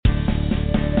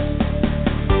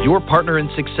Your Partner in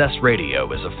Success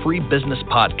Radio is a free business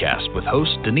podcast with host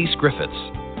Denise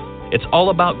Griffitts. It's all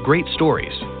about great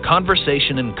stories,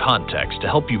 conversation, and context to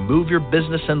help you move your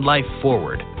business and life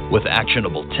forward with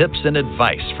actionable tips and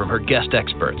advice from her guest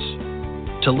experts.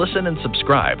 To listen and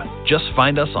subscribe, just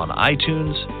find us on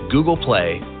iTunes, Google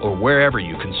Play, or wherever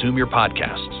you consume your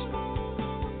podcasts.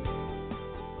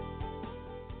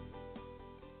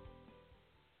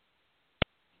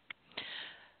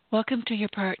 Welcome to Your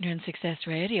Partner in Success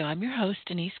Radio. I'm your host,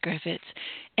 Denise Griffitts,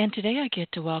 and today I get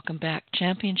to welcome back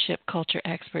championship culture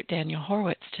expert Daniel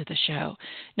Horwitz to the show.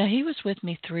 Now, he was with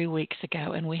me 3 weeks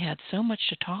ago, and we had so much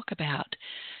to talk about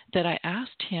that I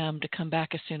asked him to come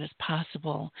back as soon as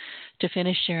possible to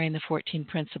finish sharing the 14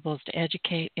 principles to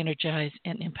educate, energize,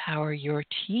 and empower your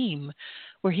team,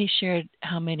 where he shared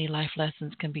how many life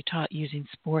lessons can be taught using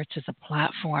sports as a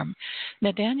platform.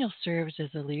 Now, Daniel serves as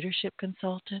a leadership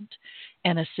consultant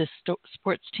and assists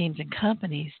sports teams and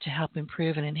companies to help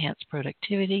improve and enhance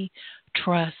productivity,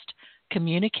 trust,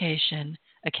 communication,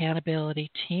 accountability,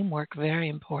 teamwork, very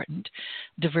important,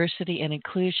 diversity and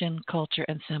inclusion, culture,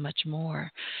 and so much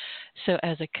more. So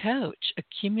as a coach,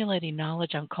 accumulating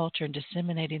knowledge on culture and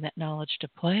disseminating that knowledge to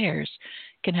players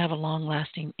can have a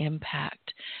long-lasting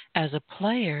impact. As a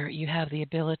player, you have the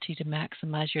ability to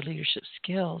maximize your leadership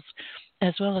skills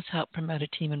as well as help promote a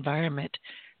team environment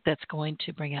that's going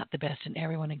to bring out the best in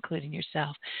everyone, including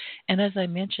yourself. And as I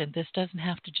mentioned, this doesn't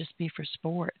have to just be for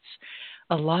sports.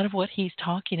 A lot of what he's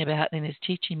talking about and is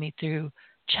teaching me through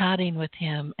chatting with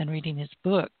him and reading his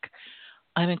book,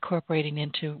 I'm incorporating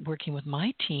into working with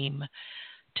my team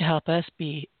to help us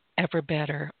be ever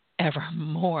better, ever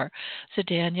more. So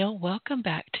Daniel, welcome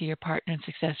back to Your Partner in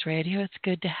Success Radio. It's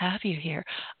good to have you here.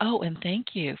 Oh, and thank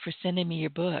you for sending me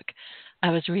your book. I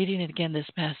was reading it again this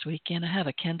past weekend. I have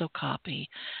a Kindle copy,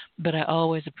 but I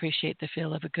always appreciate the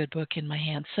feel of a good book in my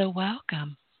hand. So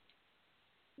welcome.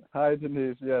 Hi,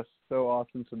 Denise. Yes, so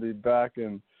awesome to be back,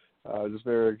 and just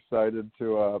very excited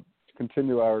to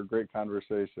continue our great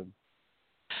conversation.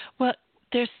 Well,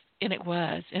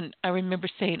 and I remember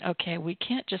saying, okay, we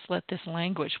can't just let this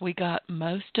language. We got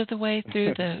most of the way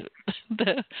through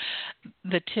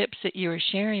the tips that you were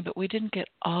sharing, but we didn't get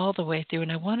all the way through.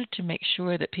 And I wanted to make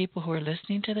sure that people who are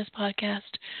listening to this podcast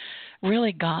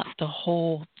really got the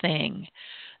whole thing.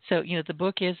 So, the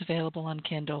book is available on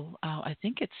Kindle. I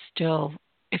think it's still,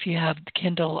 if you have the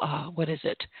Kindle, what is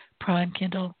it, Prime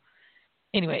Kindle?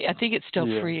 Anyway, I think it's still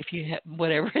free if you have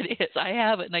whatever it is. I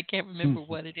have it, and I can't remember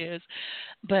what it is.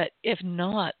 But if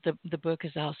not, the book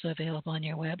is also available on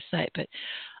your website. But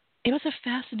it was a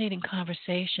fascinating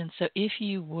conversation. So if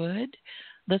you would,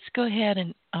 let's go ahead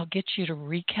and I'll get you to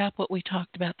recap what we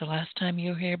talked about the last time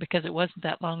you were here, because it wasn't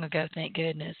that long ago, thank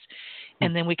goodness.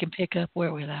 And then we can pick up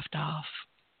where we left off.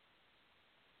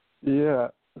 Yeah.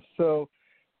 So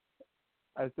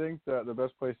I think that the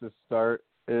best place to start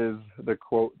is the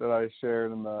quote that I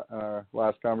shared in our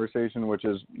last conversation, which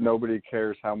is, nobody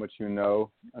cares how much you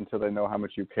know until they know how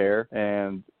much you care.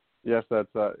 And yes, that's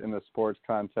in the sports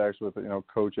context with,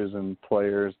 coaches and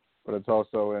players, but it's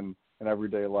also in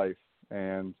everyday life,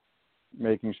 and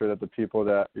making sure that the people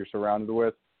that you're surrounded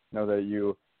with know that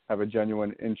you have a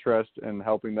genuine interest in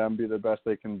helping them be the best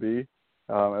they can be,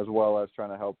 as well as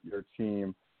trying to help your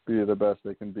team be the best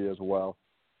they can be as well.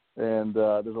 And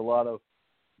there's a lot of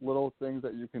little things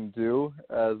that you can do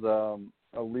as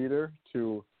a leader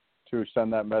to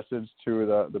send that message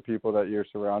to the people that you're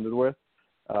surrounded with.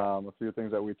 A few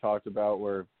things that we talked about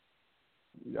were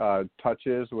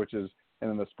touches, which is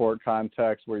in the sport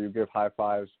context where you give high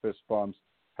fives, fist bumps,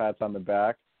 pats on the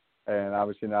back. And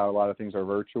obviously now a lot of things are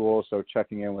virtual, so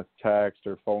checking in with text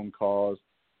or phone calls,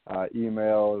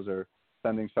 emails, or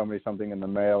sending somebody something in the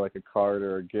mail like a card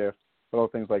or a gift, little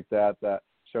things like that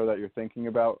show that you're thinking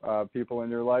about people in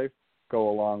your life go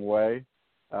a long way.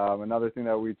 Another thing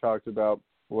that we talked about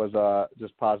was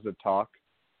just positive talk,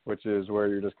 which is where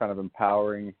you're just kind of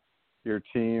empowering your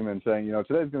team and saying,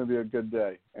 today's going to be a good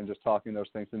day, and just talking those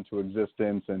things into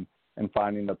existence and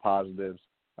finding the positives,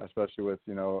 especially with,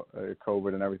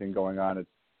 COVID and everything going on. It's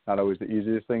not always the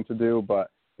easiest thing to do, but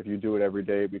if you do it every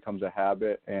day, it becomes a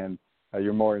habit, and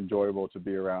you're more enjoyable to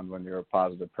be around when you're a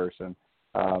positive person.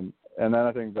 And then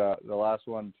I think the last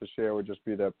one to share would just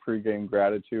be the pregame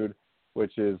gratitude,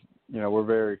 which is, we're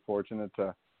very fortunate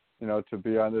to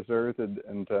be on this earth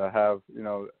and to have,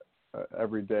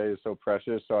 every day is so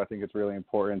precious. So I think it's really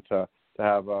important to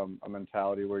have a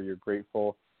mentality where you're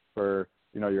grateful for,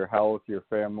 your health, your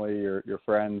family, your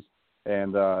friends,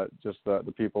 and just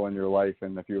the people in your life.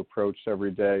 And if you approach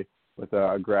every day with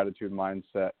a gratitude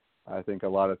mindset, I think a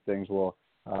lot of things will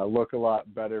look a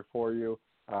lot better for you.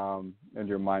 and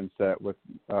your mindset with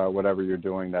whatever you're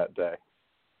doing that day.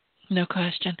 No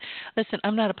question. Listen,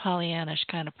 I'm not a Pollyannish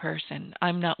kind of person.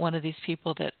 I'm not one of these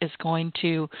people that is going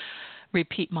to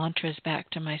repeat mantras back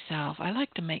to myself. I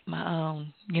like to make my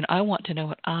own. I want to know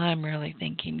what I'm really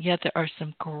thinking. Yet there are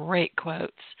some great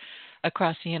quotes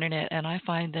across the internet, and I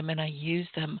find them and I use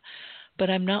them. But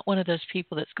I'm not one of those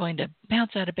people that's going to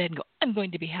bounce out of bed and go, I'm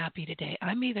going to be happy today.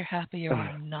 I'm either happy or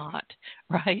I'm not,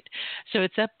 right? So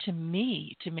it's up to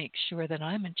me to make sure that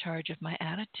I'm in charge of my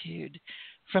attitude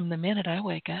from the minute I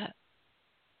wake up.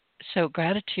 So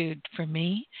gratitude for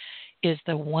me is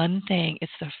the one thing,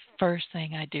 it's the first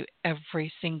thing I do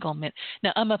every single minute.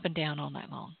 Now, I'm up and down all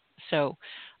night long. So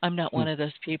I'm not one of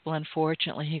those people,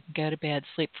 unfortunately, who can go to bed,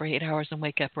 sleep for 8 hours, and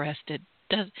wake up rested.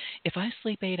 If I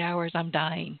sleep 8 hours, I'm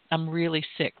dying. I'm really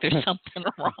sick. There's something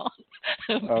wrong.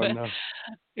 Oh, no.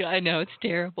 Yeah, I know, it's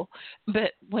terrible.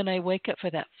 But when I wake up for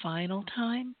that final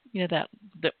time, that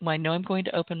when I know I'm going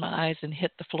to open my eyes and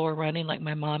hit the floor running, like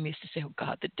my mom used to say, oh,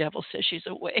 God, the devil says she's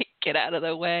awake. Get out of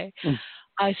the way.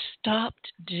 I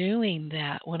stopped doing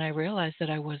that when I realized that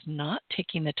I was not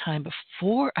taking the time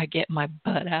before I get my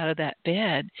butt out of that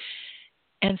bed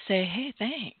and say, hey,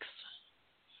 thanks.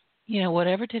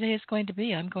 Whatever today is going to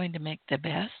be, I'm going to make the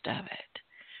best of it.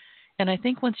 And I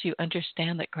think once you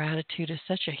understand that gratitude is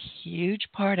such a huge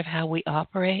part of how we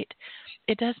operate,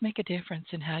 it does make a difference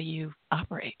in how you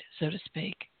operate, so to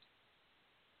speak.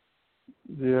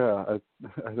 Yeah,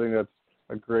 I think that's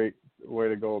a great way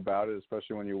to go about it,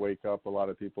 especially when you wake up. A lot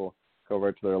of people go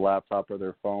right to their laptop or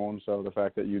their phone. So the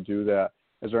fact that you do that,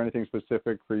 is there anything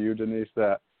specific for you, Denise,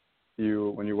 that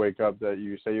when you wake up that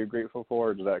you say you're grateful for,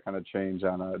 or does that kind of change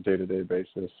on a day-to-day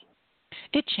basis?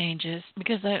 It changes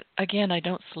because, I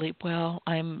don't sleep well.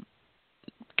 I'm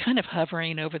kind of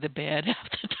hovering over the bed half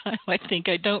the time. I think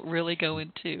I don't really go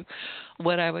into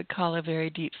what I would call a very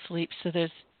deep sleep.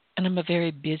 And I'm a very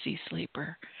busy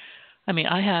sleeper. I mean,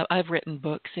 I've written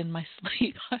books in my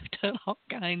sleep. I've done all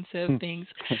kinds of things.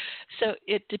 So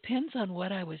it depends on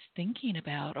what I was thinking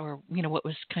about, or what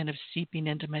was kind of seeping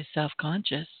into my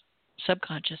subconscious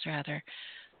rather.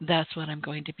 That's what I'm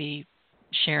going to be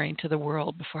sharing to the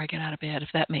world before I get out of bed, if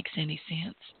that makes any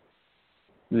sense.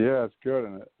 Yeah, it's good,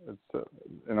 and it's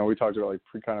we talked about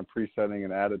like presetting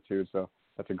an attitude, so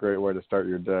that's a great way to start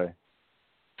your day.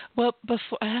 Well,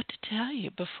 I have to tell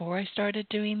you, before I started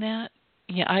doing that,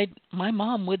 my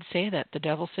mom would say that the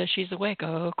devil says she's awake.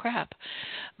 Oh crap!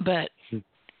 But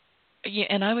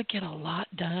and I would get a lot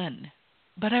done,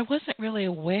 but I wasn't really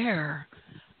aware.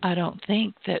 I don't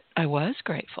think that I was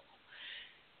grateful.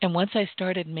 And once I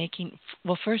started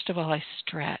first of all, I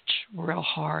stretch real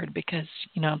hard because,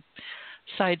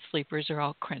 side sleepers are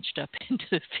all crunched up into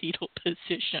the fetal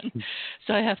position.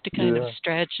 So I have to kind of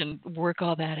stretch and work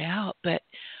all that out. But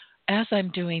as I'm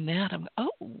doing that, I'm,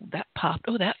 that popped.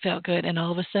 Oh, that felt good. And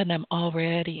all of a sudden I'm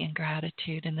already in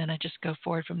gratitude. And then I just go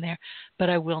forward from there.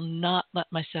 But I will not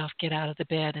let myself get out of the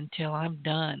bed until I'm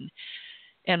done.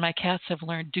 And my cats have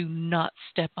learned, do not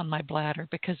step on my bladder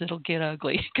because it'll get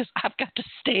ugly because I've got to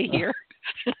stay here.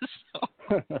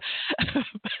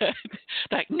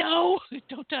 No,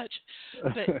 don't touch.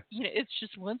 But, it's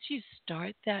just once you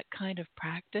start that kind of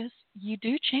practice, you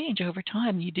do change over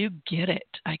time. You do get it,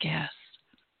 I guess.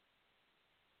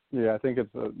 Yeah, I think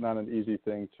it's not an easy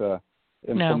thing to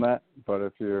implement, but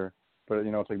it's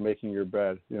like making your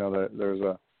bed. There's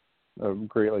a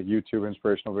great YouTube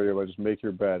inspirational video about just make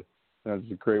your bed.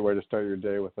 It's a great way to start your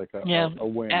day with a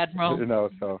win. Admiral.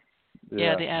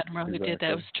 The Admiral who did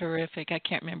that was terrific. I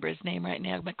can't remember his name right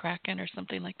now, McCracken or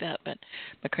something like that, but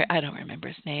I don't remember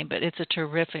his name, but it's a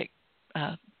terrific,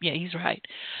 he's right.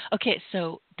 Okay,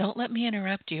 so don't let me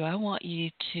interrupt you. I want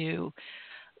you to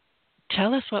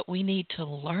tell us what we need to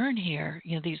learn here.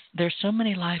 There's so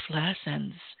many life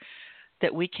lessons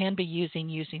that we can be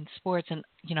using sports. And,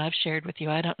 I've shared with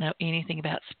you, I don't know anything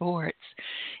about sports,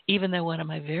 even though one of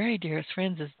my very dearest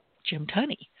friends is Jim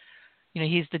Tunney.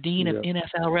 He's the dean of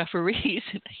NFL referees.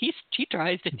 He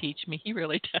tries to teach me. He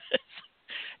really does.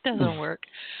 Doesn't work.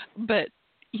 But,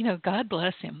 God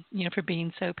bless him, for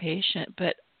being so patient.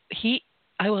 But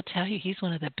I will tell you, he's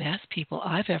one of the best people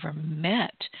I've ever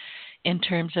met in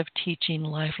terms of teaching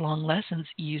lifelong lessons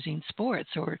using sports,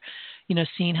 or,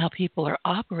 seeing how people are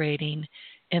operating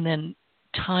and then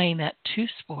tying that to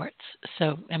sports.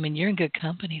 So, you're in good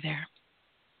company there.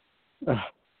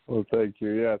 Well, thank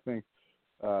you. Yeah, I think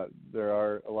there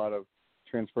are a lot of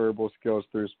transferable skills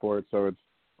through sports, so it's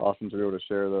awesome to be able to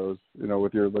share those,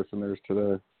 with your listeners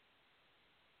today.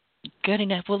 Good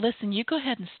enough. Well, listen, you go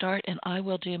ahead and start, and I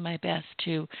will do my best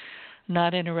to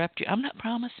not interrupt you. I'm not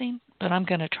promising, but I'm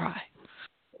going to try.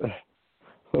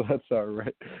 Well, that's all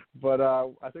right. But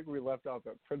I think we left off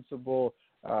at principle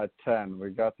 10. We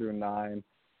got through 9.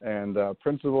 And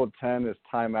principle 10 is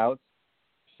timeouts.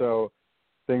 So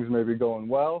things may be going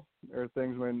well or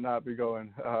things may not be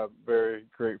going very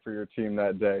great for your team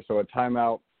that day. So a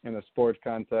timeout in a sports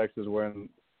context is when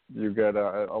you get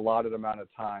a allotted amount of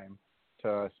time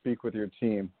to speak with your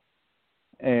team.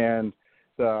 And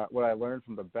what I learned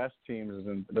from the best teams is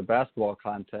in the basketball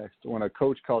context, when a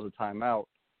coach calls a timeout,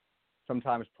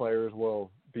 sometimes players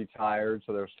will be tired,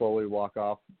 so they'll slowly walk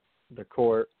off the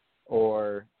court,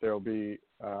 or they'll be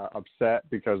upset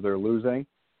because they're losing,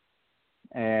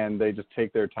 and they just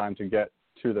take their time to get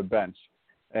to the bench.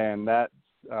 And that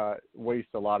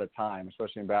wastes a lot of time,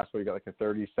 especially in basketball. You got like a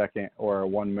 30-second or a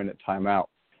 1-minute timeout.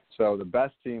 So the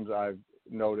best teams I've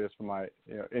noticed from my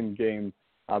in-game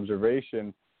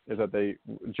observation is that they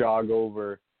jog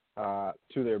over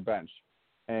to their bench.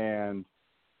 And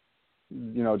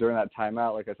during that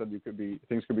timeout, like I said,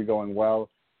 things could be going well,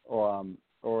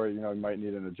 or you might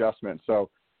need an adjustment. So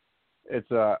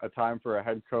it's a time for a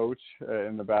head coach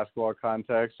in the basketball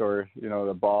context, or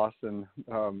the boss in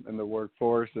the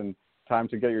workforce, and time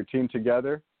to get your team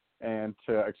together and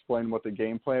to explain what the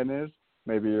game plan is.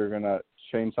 Maybe you're going to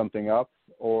change something up,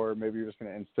 or maybe you're just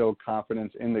going to instill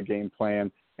confidence in the game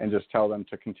plan and just tell them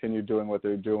to continue doing what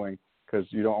they're doing, because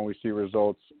you don't always see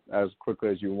results as quickly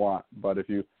as you want. But if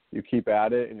you keep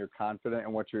at it and you're confident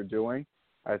in what you're doing,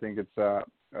 I think it's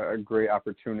a great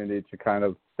opportunity to kind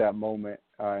of that moment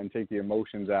and take the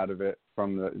emotions out of it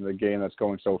from the game that's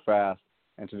going so fast,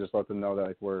 and to just let them know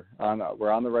that we're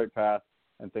on the right path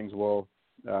and things will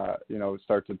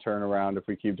start to turn around if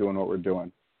we keep doing what we're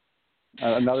doing.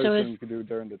 Another thing you could do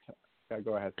during the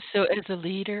go ahead. So as a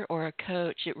leader or a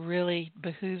coach, it really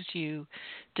behooves you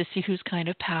to see who's kind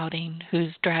of pouting,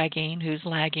 who's dragging, who's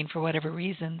lagging for whatever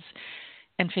reasons,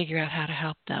 and figure out how to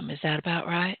help them. Is that about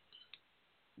right?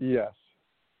 Yes,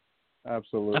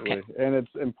 absolutely. Okay. And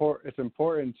it's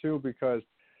important too, because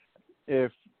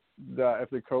if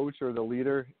the coach or the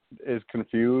leader is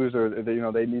confused, or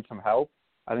they need some help,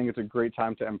 I think it's a great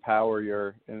time to empower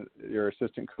your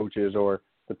assistant coaches or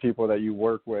the people that you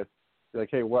work with. Like,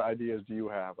 hey, what ideas do you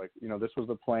have? Like, this was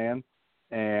the plan,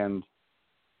 and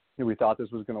we thought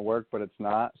this was going to work, but it's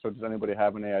not. So does anybody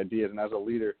have any ideas? And as a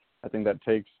leader, I think that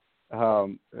takes a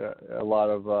lot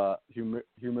of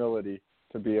humility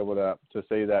to be able to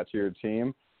say that to your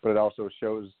team, but it also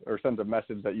shows or sends a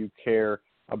message that you care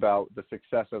about the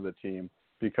success of the team,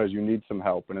 because you need some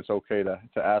help, and it's okay to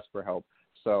ask for help.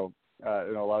 So, a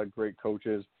lot of great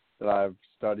coaches that I've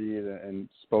studied and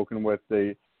spoken with,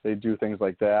 they do things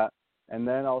like that. And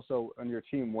then also when your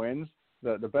team wins,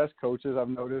 the best coaches I've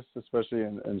noticed, especially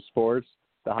in sports,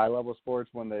 the high-level sports,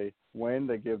 when they win,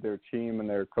 they give their team and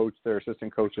their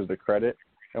assistant coaches the credit.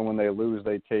 And when they lose,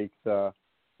 they take the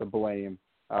blame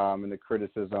and the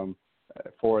criticism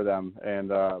for them.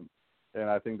 And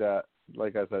I think that,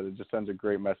 like I said, it just sends a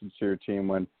great message to your team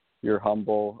when you're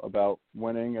humble about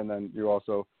winning, and then you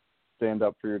also stand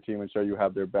up for your team and show you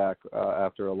have their back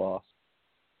after a loss.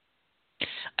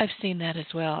 I've seen that as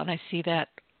well, and I see that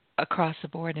across the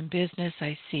board in business.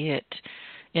 I see it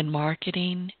in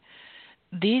marketing.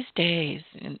 These days,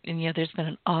 and there's been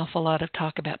an awful lot of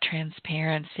talk about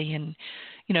transparency and,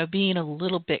 being a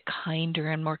little bit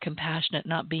kinder and more compassionate,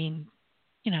 not being,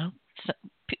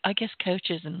 I guess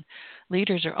coaches and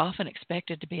leaders are often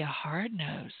expected to be a hard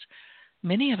nose.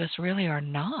 Many of us really are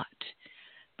not.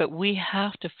 But we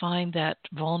have to find that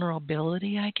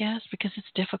vulnerability, I guess, because it's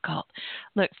difficult.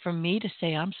 Look, for me to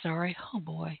say I'm sorry, oh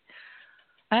boy,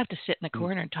 I have to sit in the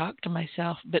corner and talk to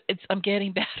myself. But I'm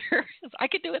getting better. I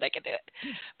can do it.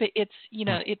 But it's,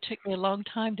 it took me a long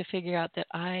time to figure out that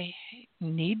I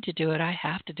need to do it. I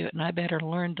have to do it, and I better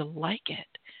learn to like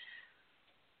it.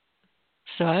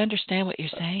 So I understand what you're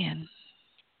saying.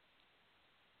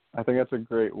 I think that's a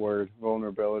great word,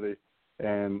 vulnerability.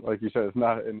 And like you said, it's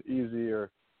not an easy or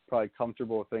probably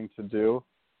comfortable thing to do,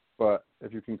 but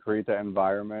if you can create that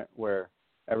environment where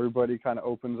everybody kind of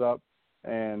opens up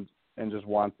and just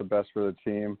wants the best for the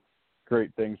team,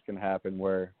 great things can happen.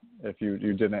 Where if you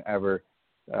didn't ever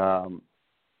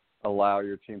allow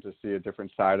your team to see a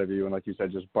different side of you, and like you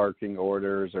said, just barking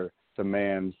orders or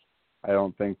demands, I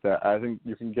think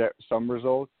you can get some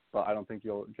results, but I don't think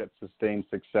you'll get sustained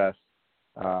success.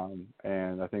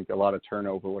 And I think a lot of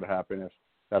turnover would happen if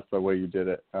that's the way you did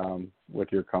it with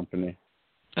your company.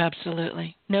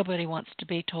 Absolutely. Nobody wants to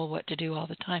be told what to do all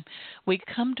the time. We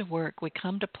come to work, we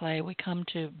come to play, we come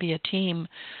to be a team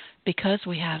because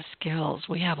we have skills.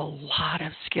 We have a lot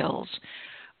of skills.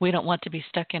 We don't want to be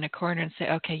stuck in a corner and say,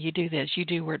 okay, you do this, you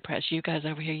do WordPress, you guys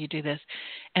over here, you do this.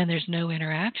 And there's no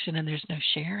interaction and there's no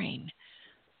sharing.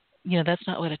 That's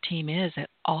not what a team is at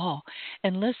all.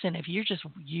 And listen, if you're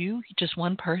just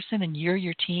one person and you're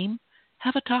your team,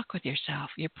 have a talk with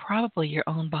yourself. You're probably your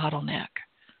own bottleneck.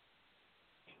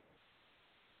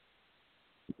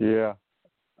 Yeah,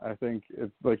 I think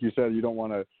it's like you said, you don't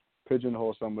want to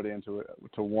pigeonhole somebody into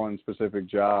one specific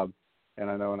job.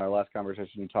 And I know in our last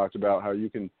conversation you talked about how you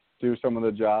can do some of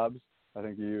the jobs. I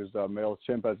think you used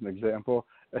MailChimp as an example.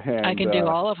 And, I can do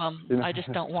all of them. I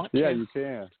just don't want to. Yeah, you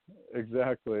can.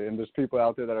 Exactly. And there's people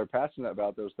out there that are passionate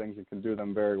about those things and can do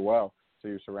them very well. So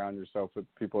you surround yourself with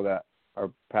people that are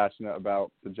passionate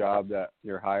about the job that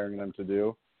you're hiring them to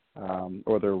do,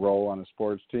 or their role on a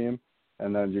sports team.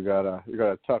 And then you got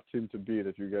a tough team to beat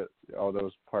if you get all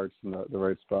those parts in the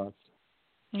right spots.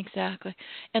 Exactly.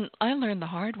 And I learned the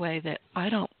hard way that I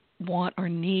don't want or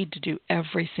need to do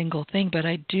every single thing, but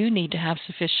I do need to have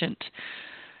sufficient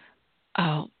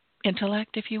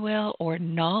intellect, if you will, or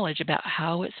knowledge about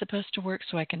how it's supposed to work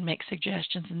so I can make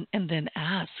suggestions and then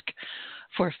ask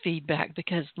for feedback.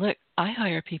 Because, look, I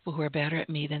hire people who are better at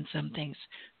me than some things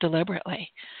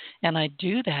deliberately. And I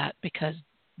do that because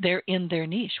they're in their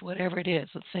niche, whatever it is,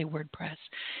 let's say WordPress,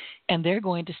 and they're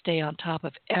going to stay on top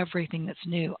of everything that's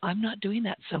new. I'm not doing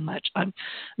that so much. I'm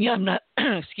not,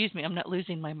 I'm not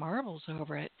losing my marbles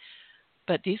over it.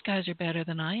 But these guys are better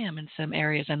than I am in some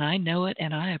areas, and I know it,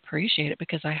 and I appreciate it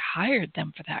because I hired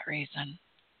them for that reason.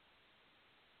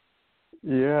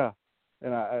 Yeah,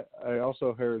 and I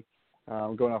also heard,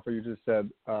 going off what you just said,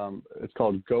 it's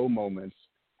called Go Moments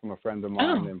from a friend of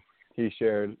mine, and he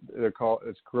shared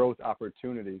it's growth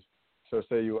opportunities. So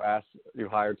say you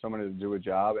hired someone to do a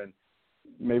job, and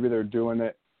maybe they're doing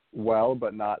it well,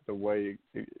 but not the way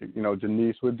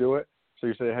Denise would do it. So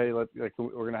you say, hey,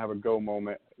 we're gonna have a go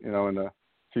moment, in a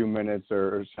few minutes,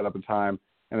 or set up a time,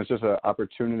 and it's just an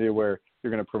opportunity where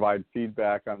you're gonna provide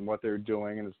feedback on what they're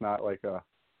doing, and it's not like a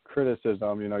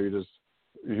criticism.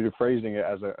 You're phrasing it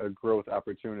as a growth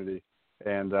opportunity,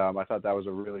 and I thought that was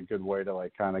a really good way to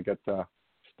kind of get the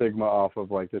stigma off of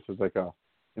this is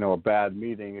a bad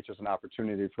meeting. It's just an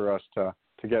opportunity for us to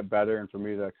get better and for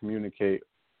me to communicate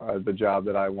the job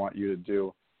that I want you to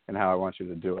do and how I want you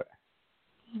to do it.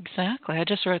 Exactly. I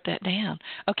just wrote that down.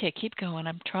 Okay, keep going.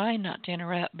 I'm trying not to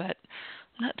interrupt, but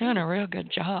I'm not doing a real good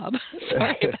job.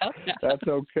 Sorry about that. That's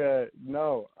okay.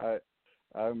 No,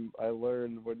 I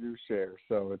learned what you share,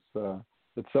 so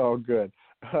it's all good.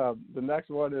 The next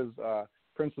one is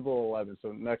Principle 11,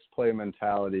 so next play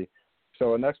mentality.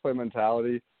 So a next play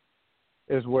mentality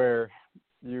is where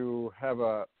you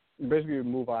basically you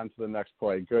move on to the next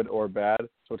play, good or bad.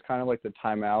 So it's kind of like the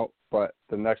timeout, but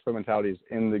the next play mentality is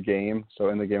in the game. So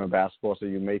in the game of basketball, so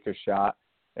you make a shot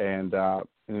and,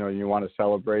 you want to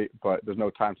celebrate, but there's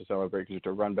no time to celebrate because you have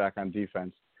to run back on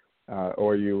defense.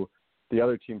 Or the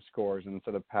other team scores, and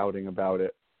instead of pouting about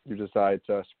it, you decide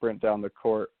to sprint down the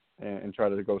court and try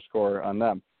to go score on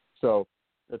them. So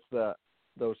it's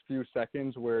those few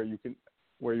seconds where you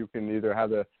can either have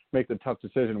to make the tough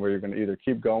decision where you're going to either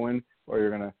keep going or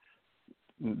you're going to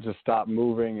just stop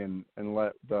moving and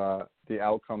let the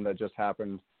outcome that just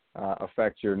happened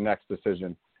affect your next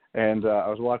decision. And I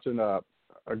was watching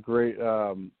a great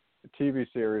TV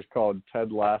series called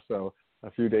Ted Lasso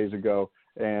a few days ago,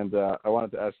 and I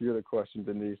wanted to ask you the question,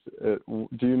 Denise.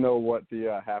 Do you know what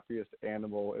the happiest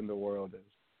animal in the world is?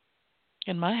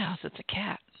 In my house, it's a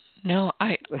cat. No,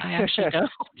 I actually don't.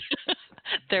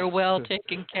 They're well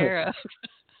taken care of.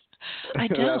 I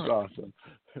don't. That's awesome.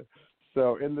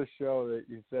 So in the show,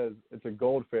 he says it's a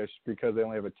goldfish because they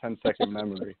only have a 10-second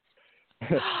memory.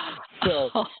 So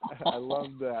I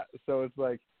love that. So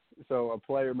it's so a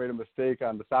player made a mistake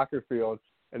on the soccer field,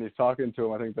 and he's talking to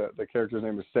him. I think the character's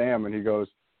name is Sam, and he goes,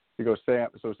 Sam.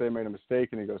 So Sam made a mistake,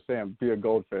 and he goes, Sam, be a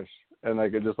goldfish. And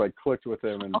it just clicked with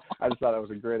him, and I just thought that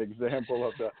was a great example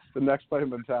of the next play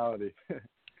mentality.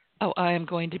 Oh, I am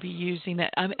going to be using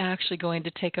that. I'm actually going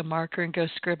to take a marker and go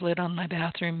scribble it on my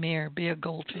bathroom mirror. Be a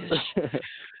goldfish.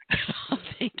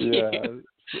 Thank you.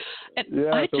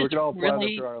 Yeah, so we can all plan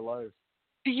it for our lives.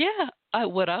 Yeah.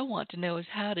 What I want to know is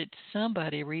how did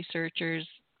somebody, researchers,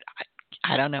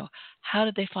 I don't know, how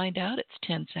did they find out it's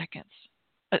 10 seconds?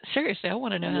 Seriously, I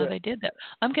want to know how they did that.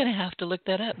 I'm going to have to look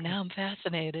that up. Now I'm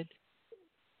fascinated.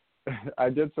 I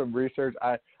did some research.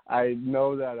 I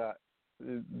know that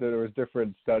there was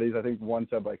different studies. I think one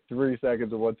said 3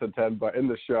 seconds and one said 10, but in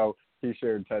the show he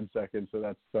shared 10 seconds, so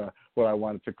that's what I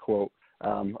wanted to quote.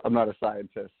 I'm not a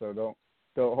scientist, so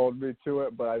don't hold me to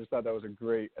it, but I just thought that was a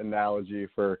great analogy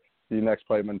for the next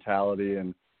play mentality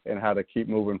and how to keep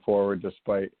moving forward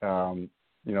despite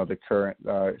the current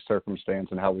circumstance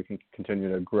and how we can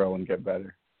continue to grow and get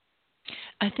better.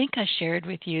 I think I shared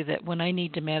with you that when I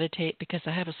need to meditate because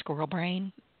I have a squirrel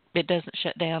brain, It doesn't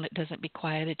shut down. It doesn't be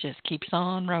quiet. It just keeps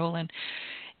on rolling.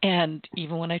 And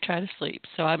even when I try to sleep,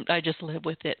 so I just live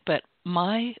with it. But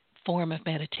my form of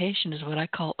meditation is what I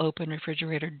call open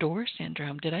refrigerator door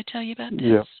syndrome. Did I tell you about this?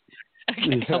 Yeah. Okay,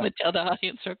 Yeah. I'm going to tell the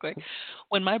audience real quick.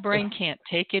 When my brain can't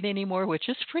take it anymore, which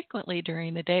is frequently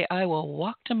during the day, I will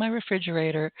walk to my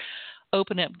refrigerator,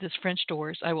 open up these French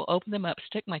doors. I will open them up,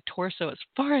 stick my torso as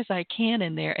far as I can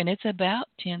in there, and it's about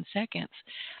 10 seconds.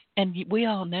 And we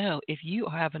all know if you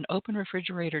have an open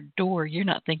refrigerator door, you're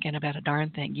not thinking about a darn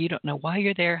thing. You don't know why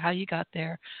you're there, how you got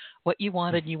there, what you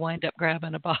wanted. You wind up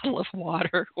grabbing a bottle of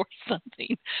water or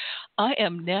something. I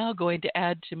am now going to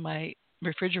add to my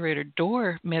refrigerator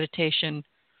door meditation,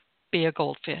 be a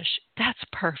goldfish. That's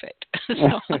perfect.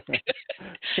 So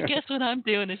guess what I'm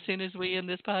doing as soon as we end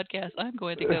this podcast? I'm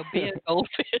going to go be a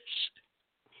goldfish.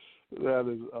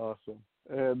 That is awesome.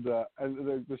 And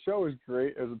the show is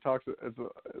great as it talks.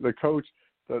 The coach,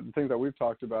 the things that we've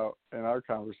talked about in our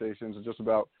conversations is just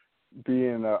about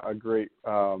being a great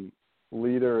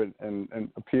leader and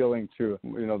appealing to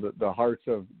the hearts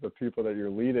of the people that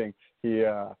you're leading. He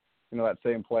that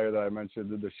same player that I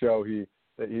mentioned in the show, he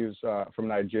was from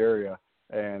Nigeria,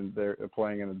 and they're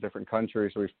playing in a different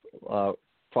country, so he's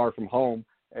far from home,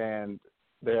 and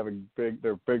they have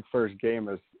their big first game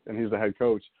and he's the head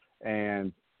coach,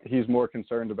 and he's more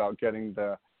concerned about getting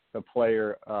the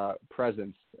player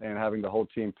presence and having the whole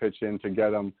team pitch in to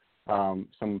get him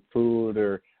some food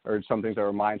or some things that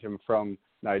remind him from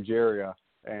Nigeria,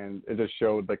 and it just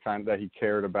showed the kind that he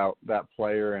cared about that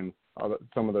player, and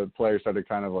some of the players started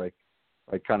kind of like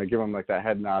kind of give him like that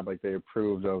head nod, like they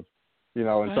approved of,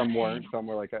 and some weren't, some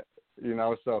were like,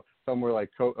 so some were like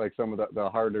some of the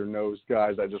harder nosed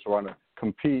guys that just want to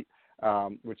compete,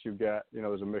 which you get,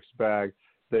 there's a mixed bag.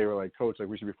 They were like, coach, like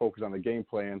we should be focused on the game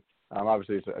plan.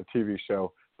 Obviously it's a TV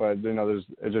show, but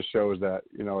it just shows that,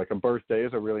 like a birthday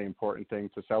is a really important thing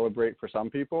to celebrate for some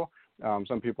people.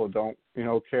 Some people don't,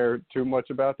 care too much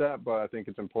about that, but I think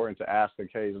it's important to ask, like,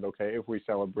 hey, is it okay if we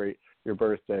celebrate your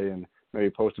birthday and maybe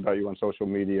post about you on social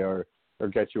media or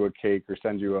get you a cake or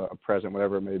send you a present,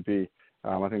 whatever it may be.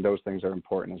 I think those things are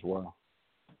important as well.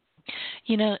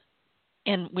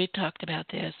 And we've talked about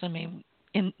this. I mean,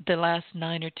 in the last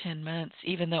 9 or 10 months,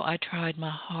 even though I tried my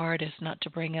hardest not to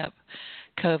bring up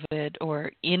COVID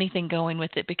or anything going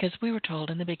with it, because we were told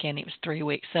in the beginning it was 3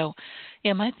 weeks. So,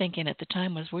 my thinking at the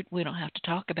time was we don't have to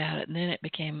talk about it. And then it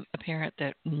became apparent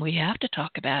that we have to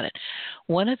talk about it.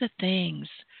 One of the things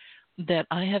that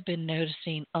I have been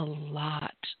noticing a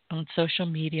lot on social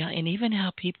media, and even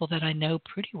how people that I know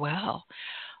pretty well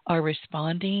are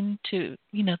responding to,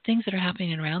 things that are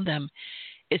happening around them,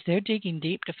 is they're digging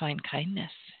deep to find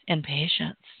kindness and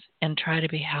patience and try to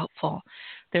be helpful.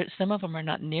 Some of them are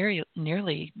not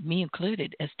nearly, me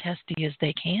included, as testy as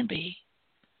they can be.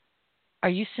 Are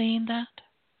you seeing that?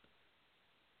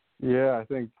 Yeah,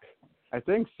 I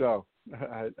think so.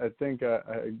 I think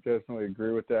I definitely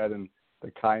agree with that, and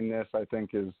the kindness I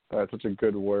think is such a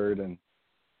good word and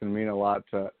can mean a lot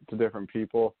to different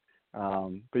people.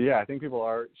 But yeah, I think people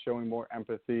are showing more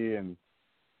empathy, and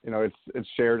it's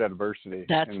shared adversity.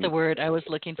 That's the word I was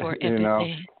looking for,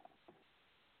 empathy.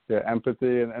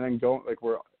 Empathy, and then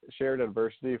we're shared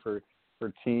adversity for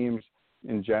teams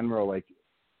in general. Like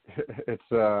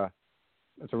it's a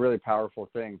really powerful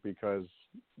thing because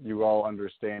you all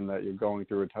understand that you're going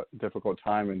through a difficult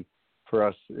time, and for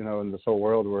us, in this whole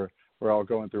world, we're all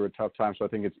going through a tough time. So I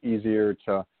think it's easier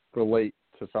to relate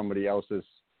to somebody else's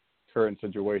current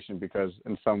situation because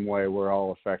in some way we're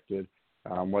all affected,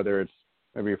 whether it's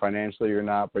maybe financially or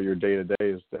not, but your day-to-day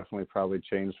is definitely probably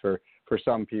changed for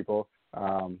some people,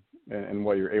 and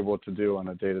what you're able to do on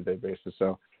a day-to-day basis.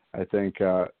 So I think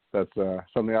that's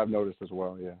something I've noticed as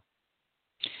well, yeah.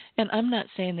 And I'm not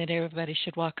saying that everybody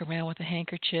should walk around with a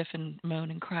handkerchief and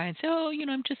moan and cry and say, oh,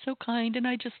 I'm just so kind and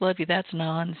I just love you. That's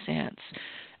nonsense.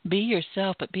 Be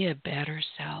yourself, but be a better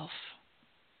self.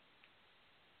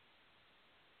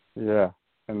 Yeah.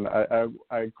 And a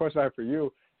question I have for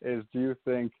you is, do you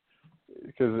think,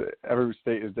 because every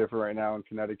state is different right now, in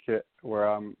Connecticut, where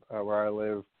I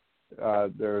live,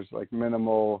 there's like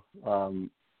minimal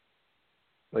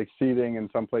like seating in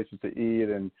some places to eat,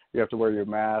 and you have to wear your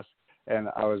mask. And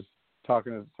I was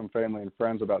talking to some family and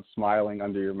friends about smiling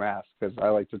under your mask, because I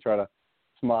like to try to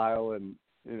smile, and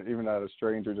even at a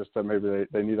stranger, just to maybe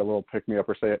they need a little pick-me-up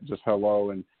or say just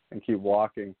hello and keep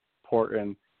walking.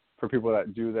 Important for people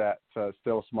that do that to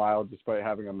still smile despite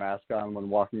having a mask on when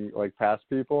walking like past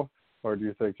people? Or do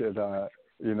you think it,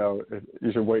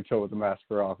 you should wait till with the mask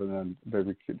are off and then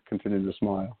maybe continue to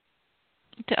smile?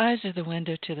 The eyes are the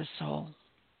window to the soul.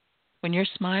 When you're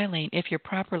smiling, if you're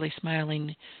properly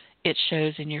smiling, it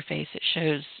shows in your face. It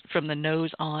shows from the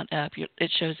nose on up.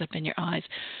 It shows up in your eyes.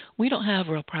 We don't have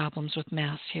real problems with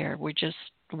masks here.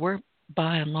 We're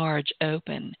by and large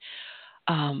open.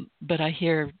 But I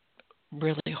hear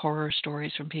really horror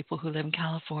stories from people who live in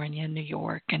California and New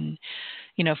York, and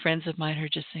friends of mine are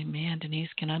just saying, "Man, Denise,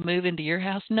 can I move into your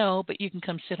house?" No, but you can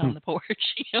come sit on the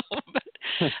porch.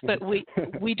 But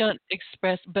we don't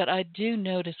express. But I do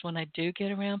notice when I do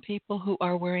get around people who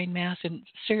are wearing masks, and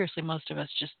seriously, most of us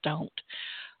just don't.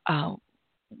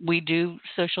 We do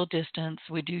social distance.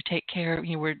 We do take care.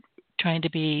 We're trying to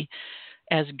be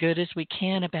as good as we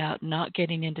can about not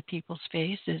getting into people's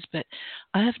faces. But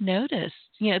I have noticed,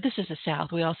 this is the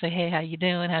South. We all say, "Hey, how you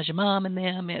doing? How's your mom?" and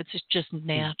them. It's just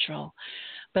natural.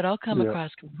 But I'll come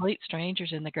across complete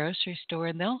strangers in the grocery store,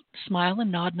 and they'll smile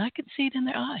and nod, and I can see it in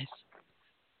their eyes.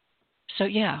 So,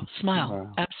 yeah, smile.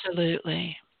 Wow.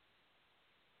 Absolutely.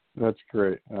 That's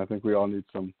great. And I think we all need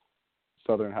some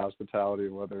Southern hospitality,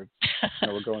 whether it's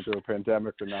we're going through a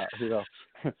pandemic or not.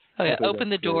 Oh, yeah, open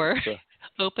the door. So.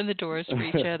 Open the doors for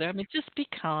each other. I mean, just be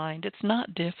kind. It's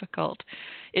not difficult.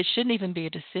 It shouldn't even be a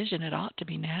decision. It ought to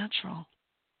be natural.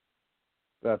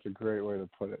 That's a great way to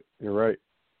put it. You're right.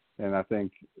 And I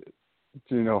think,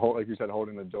 like you said,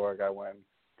 holding the door. I went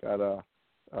and got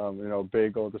a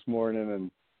bagel this morning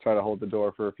and try to hold the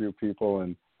door for a few people,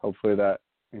 and hopefully that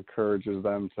encourages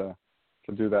them to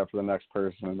do that for the next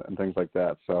person and things like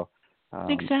that. So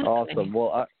exactly. Awesome.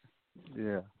 Well,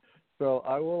 So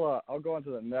I will. I'll go on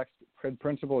to the next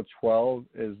principle. 12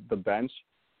 is the bench,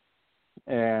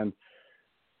 and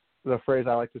the phrase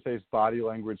I like to say is body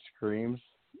language screams.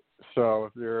 So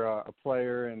if you're a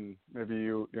player and maybe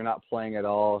you're not playing at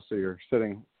all, so you're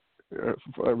sitting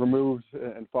removed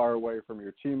and far away from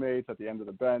your teammates at the end of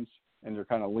the bench, and you're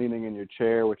kind of leaning in your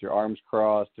chair with your arms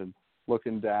crossed and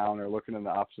looking down or looking in the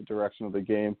opposite direction of the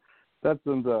game, that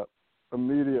sends a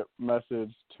immediate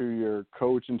message to your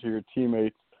coach and to your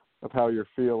teammates of how you're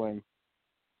feeling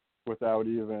without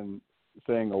even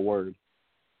saying a word.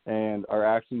 And our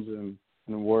actions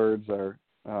and words are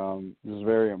is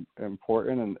very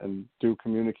important and do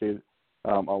communicate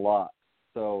a lot.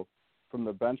 So from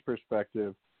the bench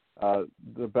perspective,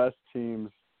 the best teams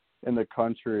in the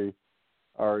country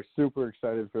are super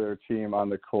excited for their team on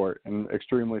the court and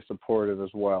extremely supportive as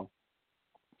well.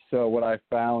 So what I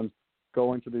found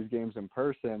going to these games in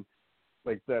person,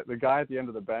 like the guy at the end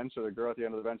of the bench or the girl at the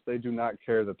end of the bench, they do not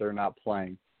care that they're not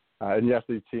playing. And yes,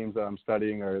 these teams that I'm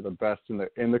studying are the best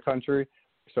in the country,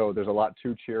 so there's a lot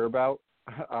to cheer about.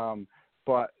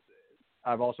 But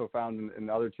I've also found in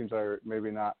other teams that are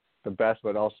maybe not the best,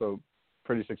 but also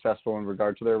pretty successful in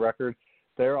regard to their record,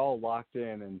 they're all locked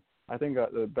in. And I think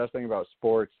the best thing about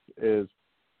sports is,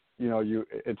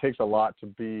 it takes a lot to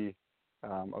be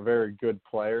a very good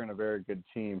player and a very good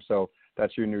team. So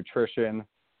that's your nutrition,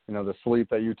 the sleep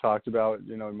that you talked about.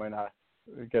 You might not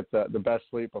get the best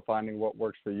sleep, but finding what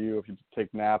works for you. If you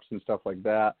take naps and stuff like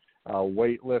that,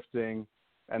 weightlifting,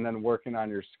 and then working on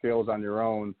your skills on your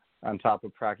own on top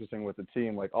of practicing with the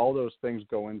team. Like all those things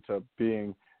go into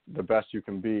being the best you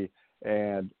can be.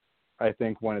 And I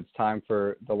think when it's time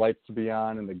for the lights to be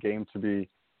on and the game to be,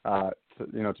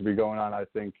 to be going on, I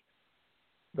think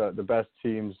the best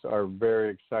teams are very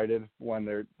excited when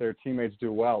their teammates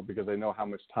do well because they know how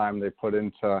much time they put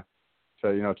into,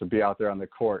 to be out there on the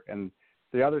court. And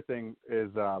the other thing is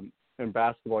in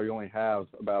basketball, you only have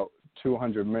about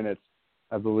 200 minutes,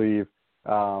 I believe,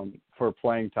 for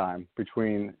playing time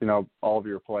between, all of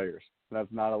your players. And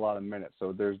that's not a lot of minutes.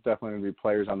 So there's definitely going to be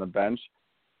players on the bench.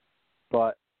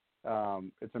 But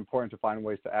it's important to find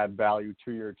ways to add value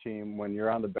to your team when you're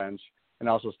on the bench and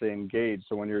also stay engaged.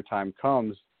 So when your time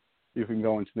comes, you can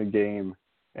go into the game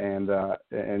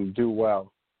and do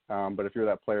well. But if you're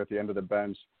that player at the end of the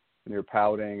bench and you're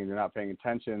pouting and you're not paying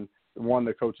attention, one,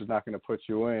 the coach is not going to put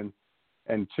you in,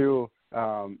 and two,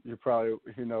 you're probably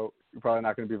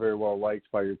not going to be very well liked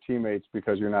by your teammates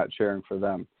because you're not cheering for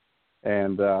them.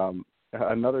 And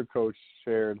another coach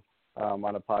shared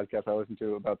on a podcast I listened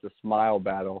to about the smile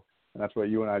battle, and that's what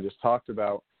you and I just talked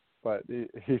about. But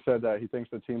he said that he thinks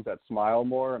the teams that smile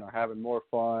more and are having more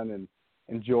fun and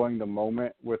enjoying the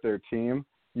moment with their team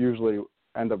usually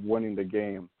end up winning the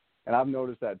game. And I've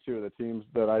noticed that too. The teams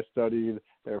that I studied,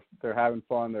 they're having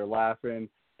fun, they're laughing,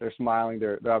 they're smiling,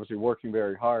 they're obviously working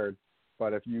very hard.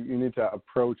 But if you need to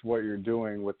approach what you're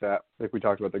doing with that, like we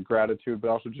talked about, the gratitude, but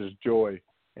also just joy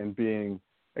and being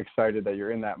excited that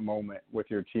you're in that moment with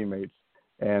your teammates.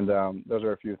 And those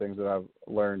are a few things that I've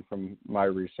learned from my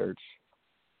research.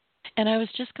 And I was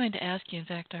just going to ask you, in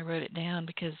fact, I wrote it down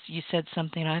because you said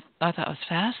something I thought was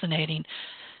fascinating.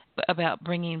 about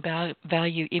bringing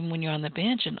value even when you're on the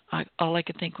bench. And all I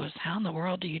could think was, how in the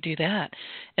world do you do that?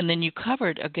 And then you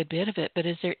covered a good bit of it. But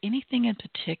is there anything in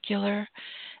particular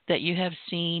that you have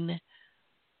seen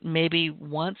maybe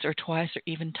once or twice or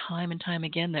even time and time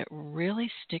again that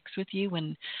really sticks with you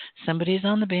when somebody's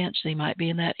on the bench? They might be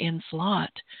in that in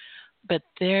slot, but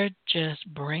they're just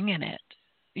bringing it.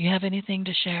 You have anything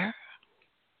to share?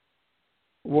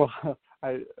 Well,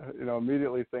 I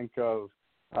immediately think of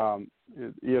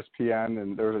ESPN,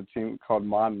 and there was a team called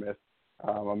Monmouth,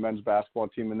 a men's basketball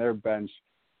team, and their bench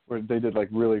where they did like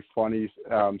really funny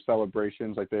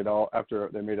celebrations. Like after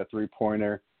they made a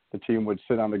 3-pointer, the team would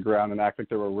sit on the ground and act like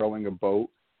they were rowing a boat.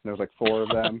 And there was like 4 of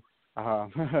them,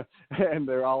 and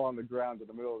they're all on the ground in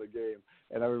the middle of the game.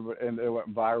 And it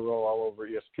went viral all over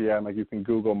ESPN. Like you can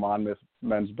Google Monmouth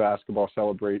men's basketball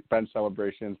bench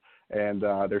celebrations, and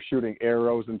they're shooting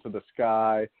arrows into the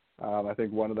sky. I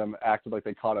think one of them acted like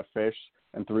they caught a fish,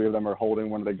 and 3 of them are holding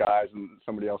one of the guys, and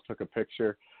somebody else took a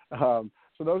picture. So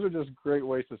those are just great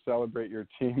ways to celebrate your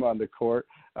team on the court,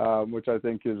 which I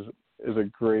think is a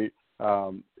great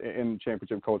in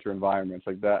championship culture environments.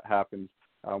 Like that happens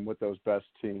with those best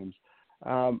teams.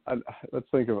 Let's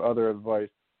think of other advice.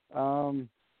 I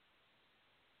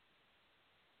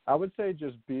would say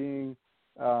just being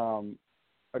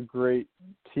a great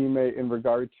teammate in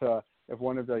regard to if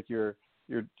one of like your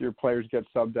players get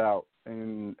subbed out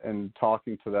and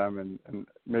talking to them and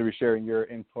maybe sharing your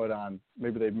input on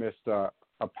maybe they missed a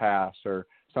pass or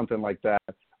something like that,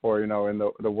 or in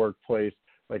the workplace,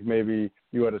 like maybe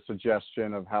you had a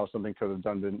suggestion of how something could have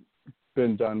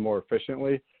been done more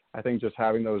efficiently. I think just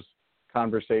having those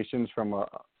conversations from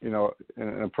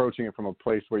and approaching it from a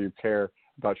place where you care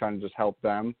about trying to just help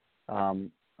them,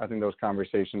 I think those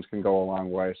conversations can go a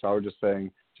long way. So I was just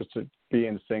saying, just to be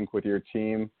in sync with your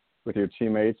team, with your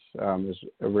teammates, is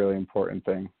a really important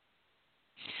thing.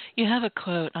 You have a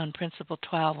quote on Principle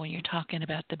 12 when you're talking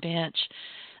about the bench.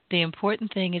 The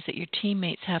important thing is that your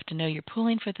teammates have to know you're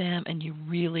pulling for them and you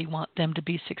really want them to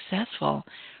be successful.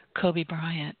 Kobe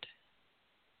Bryant.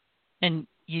 And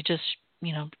you just,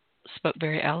 spoke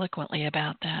very eloquently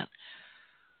about that.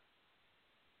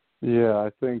 Yeah, I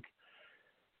think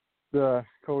the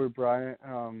Kobe Bryant,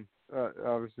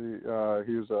 obviously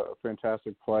he was a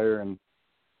fantastic player and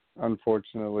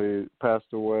unfortunately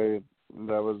passed away.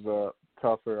 That was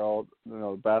tough for all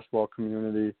the basketball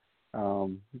community,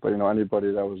 but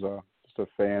anybody that was just a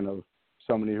fan of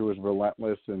somebody who was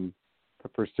relentless in the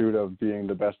pursuit of being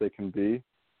the best they can be,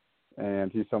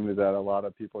 and he's somebody that a lot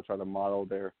of people try to model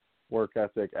their work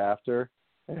ethic after,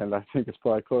 and I think it's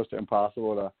probably close to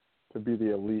impossible to be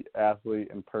the elite athlete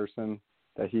and person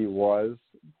that he was,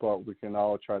 but we can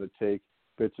all try to take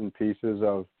bits and pieces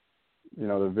of the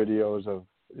videos of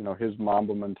his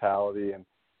Mamba mentality and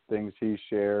things he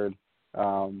shared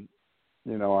on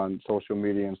social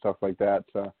media and stuff like that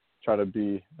to try to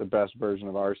be the best version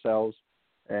of ourselves.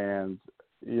 And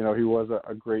he was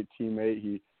a great teammate.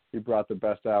 He brought the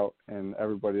best out in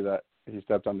everybody that he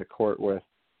stepped on the court with,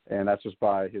 and that's just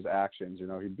by his actions.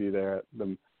 He'd be there at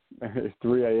the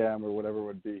 3 a.m. or whatever it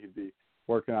would be. He'd be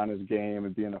working on his game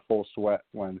and be in a full sweat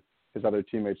when his other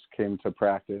teammates came to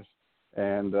practice.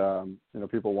 And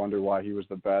people wonder why he was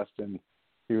the best, and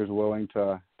he was willing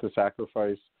to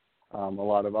sacrifice a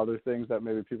lot of other things that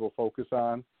maybe people focus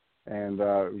on, and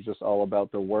it was just all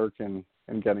about the work and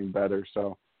getting better.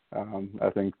 So I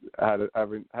think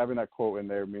having that quote in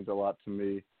there means a lot to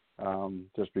me,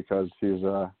 just because he's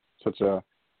such a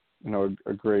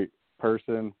great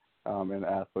person and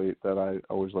athlete that I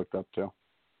always looked up to.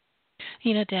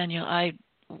 Daniel,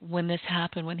 when this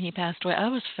happened, when he passed away, I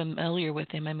was familiar with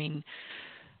him. I mean,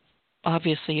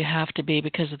 obviously you have to be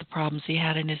because of the problems he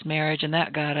had in his marriage, and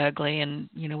that got ugly, and,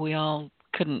 we all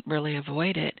couldn't really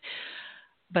avoid it.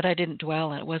 But I didn't dwell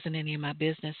on it. It wasn't any of my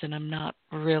business, and I'm not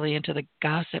really into the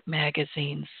gossip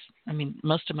magazines. I mean,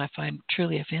 most of them I find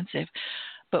truly offensive.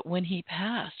 But when he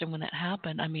passed and when that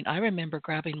happened, I mean, I remember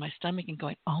grabbing my stomach and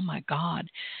going, oh, my God.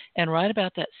 And right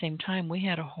about that same time, we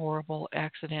had a horrible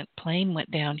accident. Plane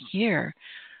went down here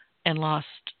and lost,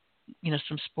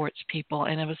 some sports people.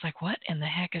 And I was like, what in the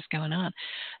heck is going on?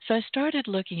 So I started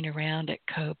looking around at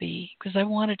Kobe because I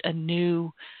wanted a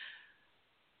new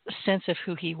sense of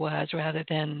who he was rather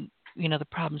than, the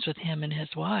problems with him and his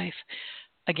wife.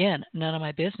 Again, none of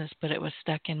my business, but it was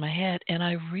stuck in my head. And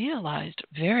I realized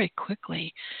very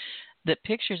quickly that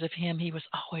pictures of him, he was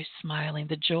always smiling.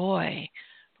 The joy,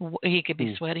 he could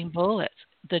be sweating bullets.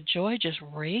 The joy just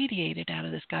radiated out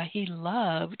of this guy. He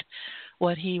loved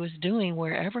what he was doing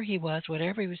wherever he was,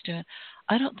 whatever he was doing.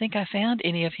 I don't think I found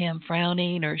any of him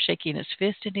frowning or shaking his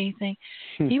fist at anything.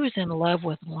 He was in love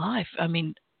with life. I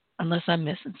mean, unless I'm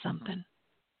missing something.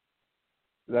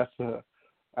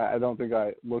 I don't think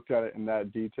I looked at it in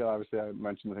that detail. Obviously, I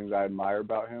mentioned the things I admire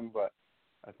about him, but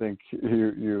I think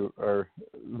you are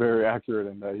very accurate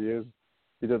in that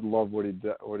he did love what he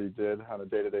did on a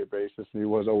day-to-day basis, and he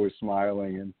was always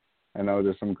smiling. And I know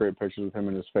there's some great pictures of him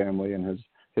and his family and his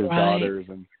Right. daughters,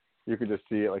 and you could just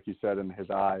see it, like you said, in his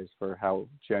eyes for how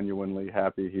genuinely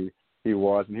happy he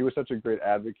was. And he was such a great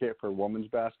advocate for women's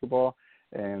basketball.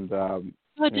 And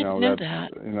I didn't know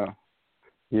that.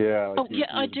 Yeah. Like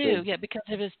I do. Big, yeah, because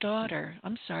of his daughter.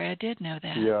 I'm sorry, I did know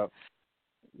that.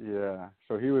 Yeah.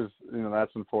 So he was,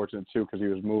 that's unfortunate too, because he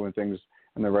was moving things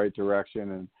in the right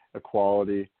direction and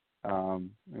equality,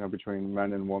 between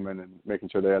men and women, and making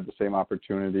sure they had the same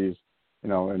opportunities,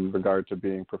 in regard to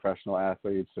being professional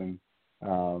athletes. And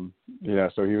so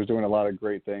he was doing a lot of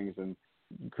great things and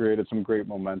created some great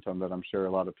momentum that I'm sure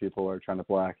a lot of people are trying to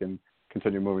black and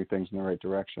continue moving things in the right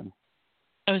direction.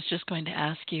 I was just going to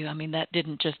ask you, that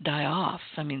didn't just die off.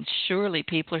 Surely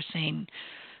people are saying,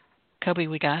 Kobe,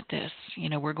 we got this.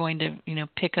 We're going to,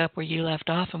 pick up where you left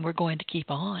off, and we're going to keep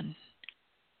on.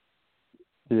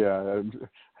 Yeah,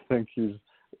 I think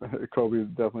Kobe is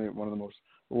definitely one of the most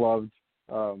loved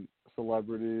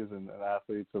celebrities and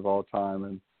athletes of all time.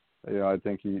 And, I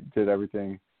think he did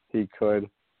everything he could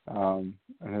in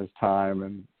his time.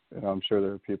 And, I'm sure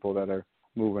there are people that are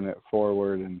moving it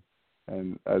forward. And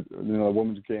the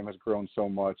women's game has grown so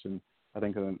much, and I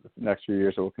think in the next few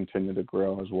years it will continue to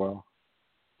grow as well.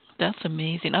 That's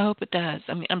amazing. I hope it does.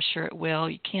 I'm sure it will.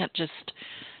 You can't just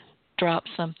drop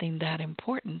something that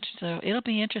important. So it'll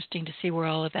be interesting to see where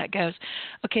all of that goes.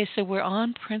 Okay, so we're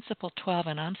on Principle 12,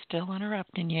 and I'm still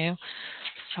interrupting you.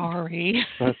 Sorry.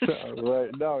 That's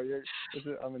right. No,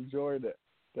 I'm enjoying it.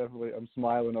 Definitely. I'm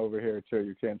smiling over here, too.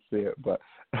 You can't see it, but...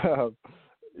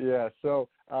 Yeah, so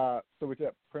we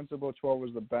said Principle 12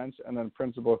 was the bench, and then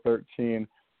Principle 13,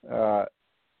 I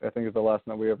think is the last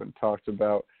one that we haven't talked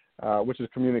about, which is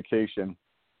communication.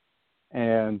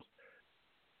 And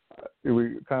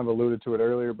we kind of alluded to it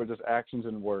earlier, but just actions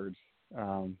and words.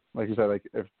 Like you said, like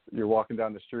if you're walking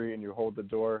down the street and you hold the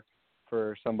door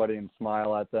for somebody and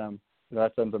smile at them,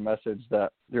 that sends a message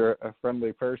that you're a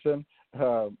friendly person,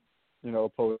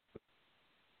 opposed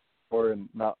and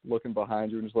not looking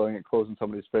behind you and just letting it close in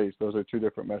somebody's face. Those are two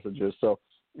different messages. So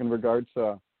in regards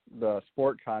to the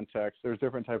sport context, there's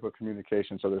different type of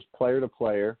communication. So there's player to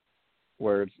player,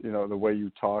 where it's, the way you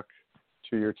talk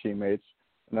to your teammates.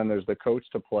 And then there's the coach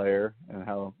to player and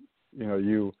how,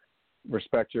 you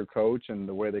respect your coach and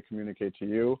the way they communicate to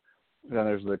you. And then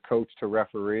there's the coach to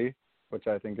referee, which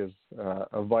I think is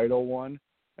a vital one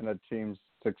in a team's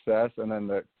success. And then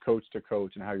the coach to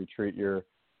coach and how you treat your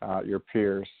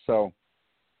peers. So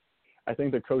I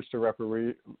think the coach to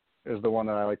referee is the one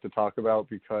that I like to talk about,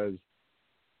 because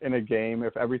in a game,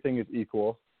 if everything is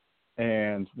equal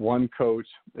and one coach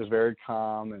is very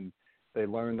calm and they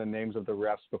learn the names of the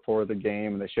refs before the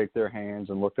game and they shake their hands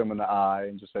and look them in the eye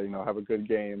and just say, have a good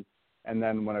game. And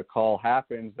then when a call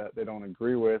happens that they don't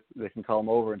agree with, they can call them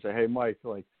over and say, hey, Mike,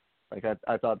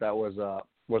 I thought that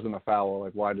wasn't a foul.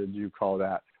 Like, why did you call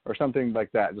that? Or something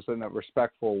like that, just in a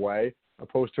respectful way,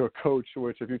 opposed to a coach,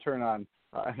 which if you turn on,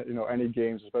 any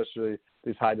games, especially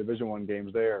these high Division I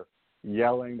games, they're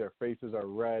yelling, their faces are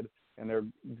red, and they're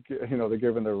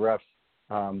giving the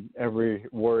refs every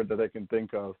word that they can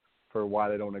think of for why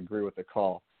they don't agree with the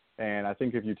call. And I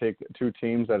think if you take two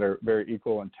teams that are very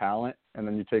equal in talent, and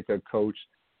then you take a coach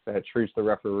that treats the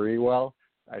referee well,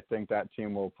 I think that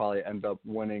team will probably end up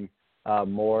winning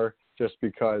more, just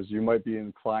because you might be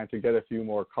inclined to get a few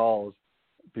more calls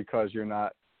because you're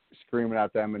not screaming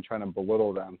at them and trying to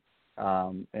belittle them.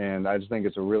 And I just think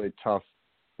it's a really tough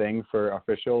thing for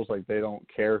officials. Like, they don't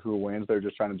care who wins. They're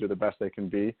just trying to do the best they can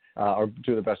be, or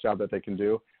do the best job that they can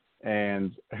do.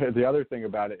 And the other thing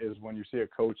about it is when you see a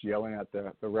coach yelling at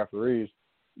the referees,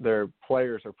 their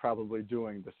players are probably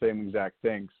doing the same exact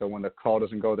thing. So when the call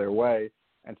doesn't go their way,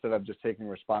 instead of just taking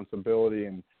responsibility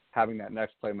and having that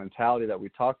next play mentality that we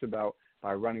talked about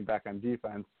by running back on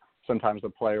defense, sometimes the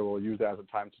player will use that as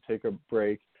a time to take a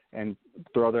break and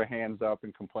throw their hands up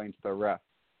and complain to the ref.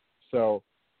 So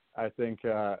I think,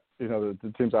 the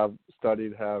teams I've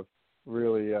studied have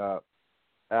really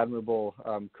admirable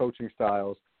coaching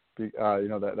styles,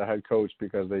 the head coach,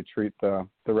 because they treat the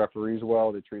referees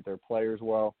well, they treat their players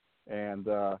well, and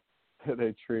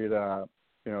they treat,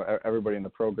 everybody in the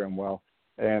program well.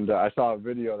 And I saw a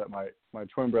video that my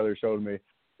twin brother showed me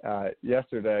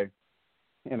yesterday,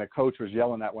 and a coach was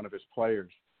yelling at one of his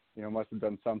players. Must have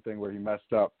done something where he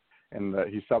messed up, and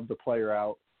he subbed the player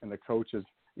out, and the coach is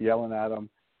yelling at him.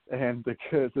 And the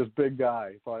kid, this big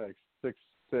guy, probably like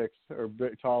or a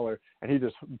bit taller, and he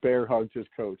just bear hugged his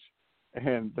coach.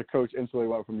 And the coach instantly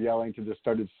went from yelling to just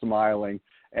started smiling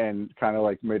and kind of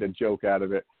like made a joke out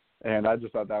of it. And I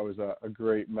just thought that was a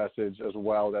great message as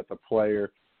well, that the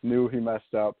player knew he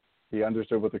messed up. He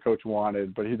understood what the coach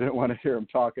wanted, but he didn't want to hear him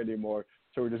talk anymore.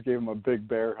 So we just gave him a big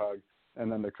bear hug, and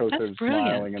then the coach started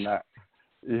smiling, and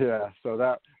so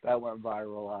that went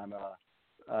viral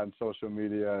on social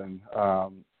media, and I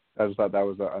just thought that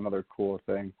was another cool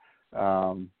thing.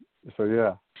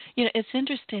 It's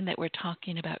interesting that we're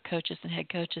talking about coaches and head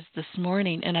coaches this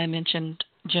morning, and I mentioned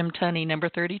Jim Tunney, number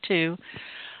 32,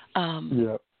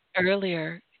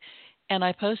 earlier, and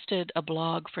I posted a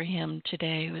blog for him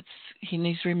today.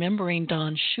 He's remembering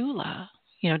Don Shula.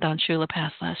 Don Shula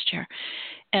passed last year,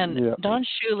 and Don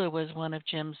Shula was one of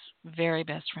Jim's very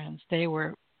best friends. They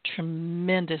were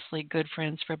tremendously good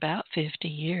friends for about 50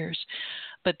 years,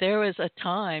 but there was a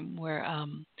time where,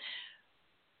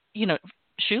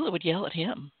 Shula would yell at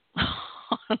him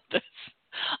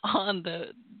on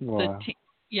the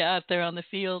out there on the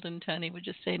field, and Tony would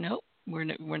just say, "Nope, we're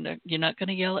not. You're not going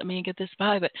to yell at me and get this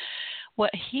by." But what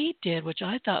he did, which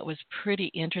I thought was pretty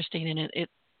interesting, and it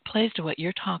plays to what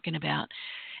you're talking about,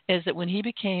 is that when he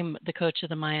became the coach of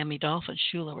the Miami Dolphins,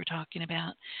 Shula we're talking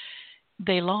about,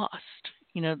 they lost.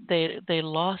 They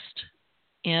lost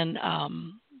in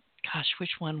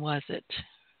which one was it?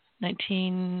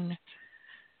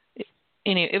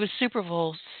 It was Super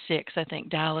Bowl VI, I think,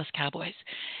 Dallas Cowboys.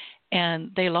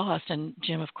 And they lost, and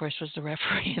Jim, of course, was the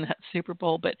referee in that Super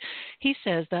Bowl. But he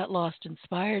says that loss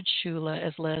inspired Shula,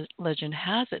 as legend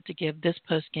has it, to give this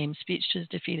post-game speech to his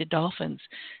defeated Dolphins.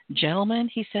 "Gentlemen,"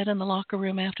 he said in the locker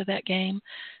room after that game,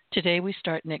 "today we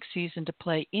start next season to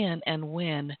play in and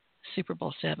win Super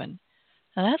Bowl VII."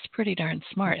 Now, that's pretty darn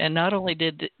smart. And not only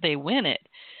did they win it,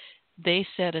 they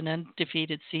set an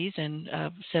undefeated season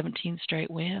of 17 straight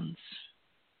wins.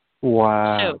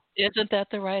 Wow. So isn't that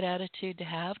the right attitude to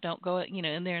have? Don't go,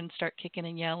 in there and start kicking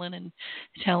and yelling and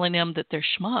telling them that they're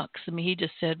schmucks. I mean, he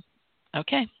just said,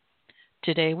 "Okay,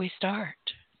 today we start."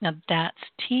 Now that's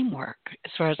teamwork,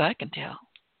 as far as I can tell.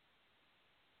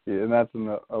 Yeah, and that's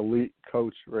an elite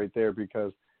coach right there,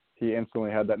 because he instantly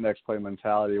had that next play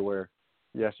mentality where,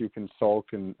 yes, you can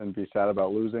sulk and be sad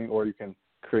about losing, or you can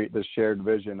create this shared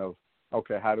vision of,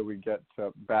 okay, how do we get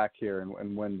back here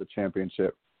and win the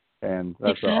championship? And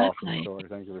that's an awesome story.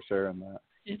 Thank you for sharing that.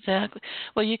 Exactly.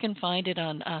 Well, you can find it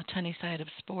on Tunney's Side of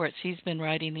Sports. He's been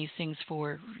writing these things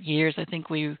for years. I think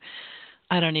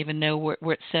I don't even know,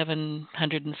 we're at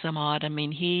 700 and some odd. I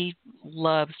mean, he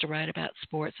loves to write about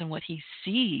sports and what he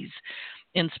sees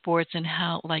in sports, and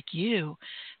how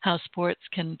sports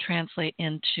can translate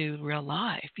into real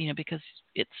life, because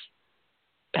it's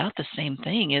about the same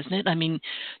thing, isn't it? I mean,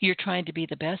 you're trying to be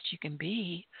the best you can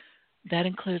be. That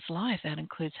includes life. That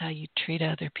includes how you treat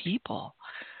other people.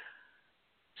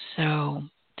 So,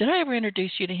 did I ever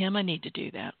introduce you to him? I need to do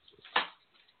that.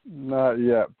 Not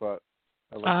yet, but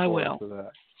I will. To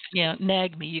that. Yeah,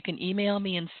 nag me. You can email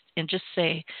me and just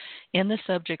say in the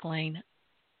subject line,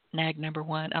 nag number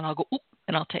 1, and I'll go, oop,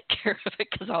 and I'll take care of it,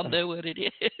 because I'll know what it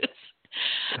is.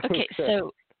 Okay,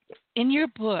 so in your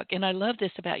book, and I love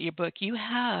this about your book, you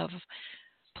have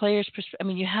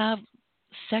you have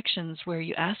sections where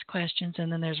you ask questions,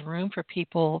 and then there's room for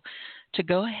people to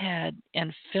go ahead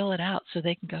and fill it out so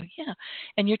they can go, yeah.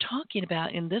 And you're talking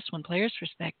about, in this one, player's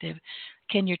perspective,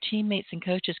 can your teammates and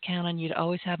coaches count on you to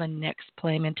always have a next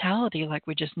play mentality, like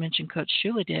we just mentioned Coach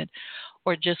Shula did,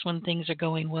 or just when things are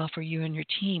going well for you and your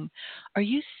team? Are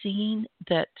you seeing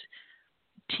that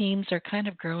teams are kind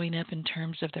of growing up in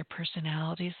terms of their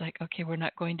personalities? Like, okay, we're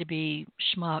not going to be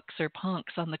schmucks or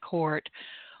punks on the court,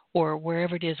 or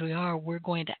wherever it is we are, we're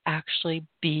going to actually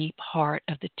be part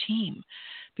of the team.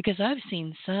 Because I've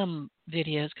seen some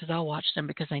videos, because I'll watch them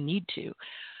because I need to,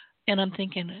 and I'm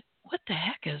thinking, what the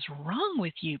heck is wrong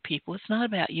with you people? It's not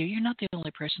about you. You're not the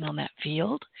only person on that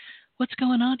field. What's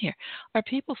going on here? Are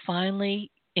people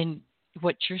finally, in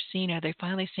what you're seeing, are they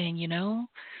finally saying,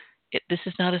 this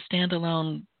is not a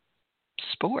standalone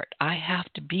sport. I have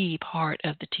to be part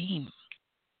of the team?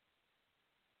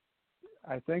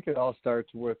 I think it all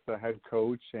starts with the head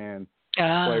coach and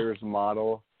players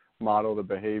model the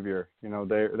behavior.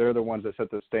 They're the ones that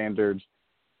set the standards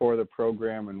for the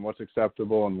program and what's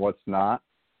acceptable and what's not.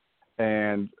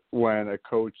 And when a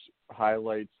coach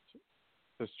highlights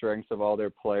the strengths of all their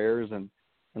players and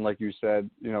like you said,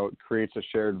 it creates a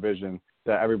shared vision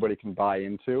that everybody can buy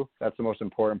into. That's the most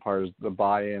important part, is the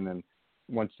buy-in. And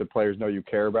once the players know you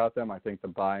care about them, I think the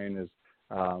buy-in is,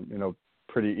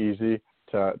 pretty easy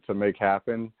to make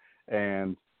happen.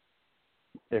 And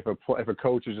if a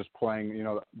coach is just playing,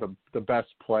 the best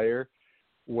player,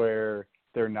 where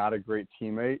they're not a great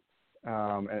teammate,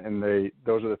 and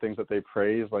those are the things that they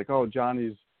praise, like, oh,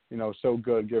 Johnny's so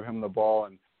good, give him the ball,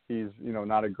 and he's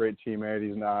not a great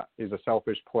teammate, he's a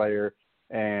selfish player,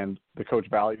 and the coach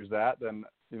values that, then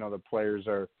the players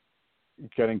are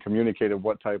getting communicated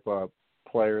what type of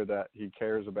player that he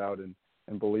cares about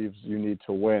and believes you need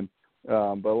to win.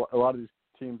 But a lot of these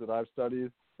teams that I've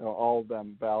studied, all of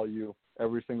them value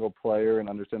every single player and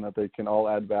understand that they can all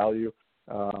add value.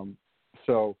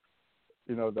 So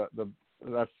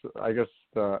that's I guess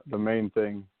the main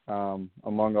thing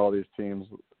among all these teams,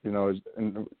 is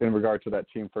in regard to that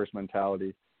team first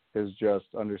mentality, is just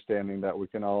understanding that we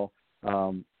can all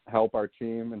help our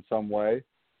team in some way,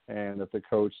 and if the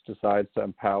coach decides to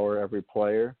empower every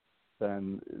player,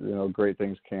 then great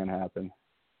things can happen.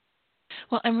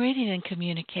 Well, I'm reading in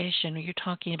communication, you're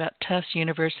talking about Tufts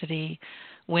University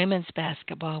women's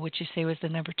basketball, which you say was the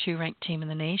number 2 ranked team in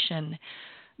the nation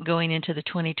going into the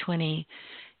 2020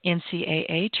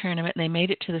 NCAA tournament, and they made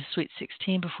it to the Sweet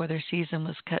 16 before their season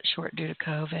was cut short due to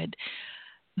COVID.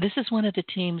 This is one of the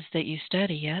teams that you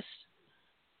study, yes?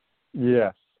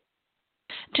 Yes.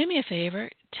 Do me a favor,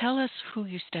 tell us who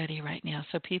you study right now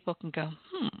so people can go,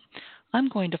 I'm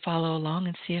going to follow along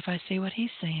and see if I see what he's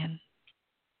saying.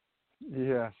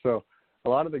 Yeah, so a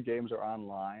lot of the games are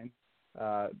online,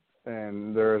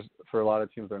 and for a lot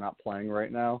of teams, they're not playing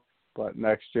right now. But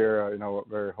next year, we're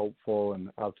very hopeful and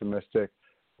optimistic.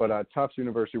 But Tufts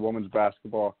University women's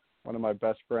basketball, one of my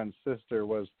best friend's sister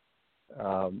was,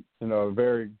 a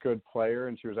very good player,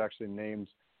 and she was actually named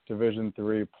Division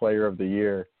III Player of the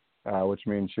Year, which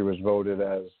means she was voted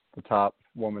as the top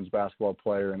women's basketball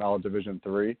player in all Division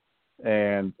III.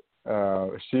 And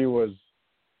she was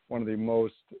one of the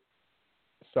most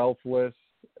selfless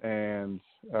and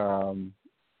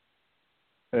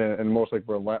most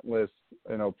relentless,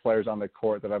 players on the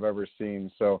court that I've ever seen.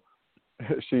 So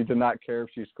she did not care if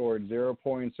she scored 0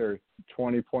 points or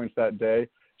 20 points that day.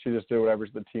 She just did whatever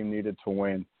the team needed to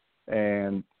win.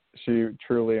 And she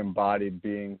truly embodied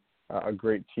being a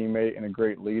great teammate and a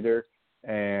great leader.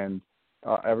 And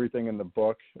everything in the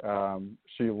book,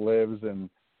 she lives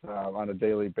on a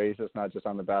daily basis, not just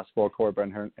on the basketball court, but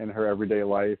in her everyday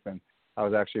life. And I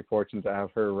was actually fortunate to have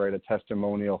her write a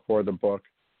testimonial for the book,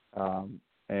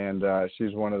 and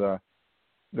she's one of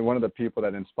the people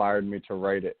that inspired me to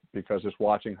write it, because just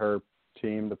watching her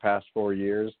team the past 4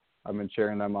 years, I've been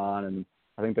cheering them on, and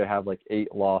I think they have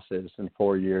 8 losses in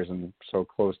 4 years, and so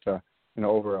close to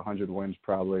over 100 wins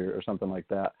probably, or something like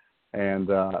that. And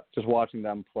just watching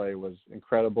them play was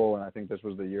incredible, and I think this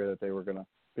was the year that they were going to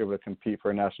be able to compete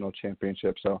for a national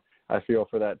championship. So I feel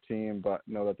for that team, but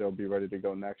know that they'll be ready to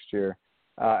go next year.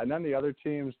 And then the other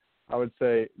teams, I would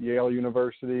say Yale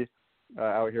University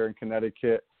out here in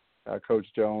Connecticut. Coach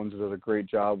Jones does a great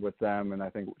job with them, and I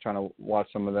think trying to watch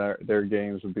some of their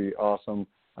games would be awesome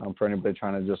for anybody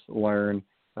trying to just learn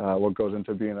what goes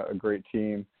into being a great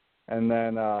team. And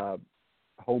then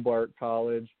Hobart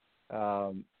College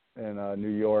in New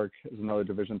York is another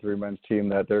Division III men's team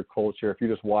that their culture, if you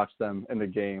just watch them in the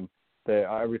game,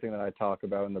 everything that I talk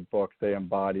about in the book, they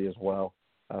embody as well.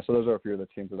 So those are a few of the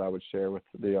teams that I would share with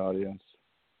the audience.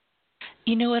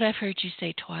 You know what, I've heard you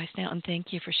say twice now, and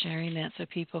thank you for sharing that so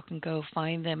people can go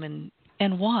find them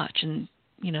and watch and,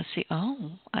 see,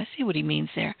 oh, I see what he means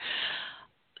there.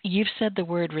 You've said the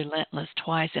word relentless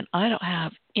twice, and I don't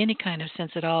have any kind of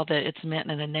sense at all that it's meant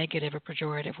in a negative or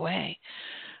pejorative way.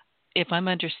 If I'm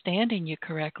understanding you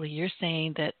correctly, you're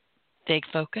saying that they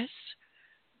focus.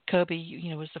 Kobe,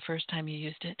 was the first time you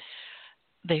used it.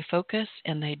 They focus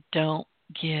and they don't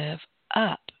give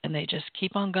up, and they just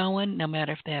keep on going no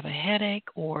matter if they have a headache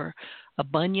or a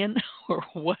bunion or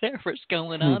whatever's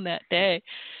going on that day.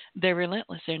 They're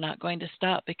relentless. They're not going to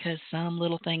stop because some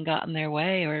little thing got in their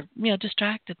way or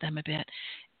distracted them a bit.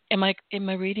 Am I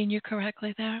reading you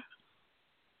correctly there?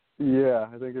 Yeah,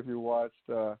 I think if you watched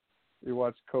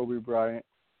Kobe Bryant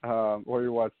or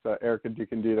you watched Erica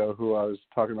DiCandido, who I was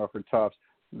talking about for Tufts,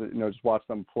 just watch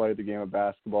them play the game of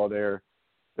basketball. They're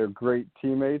great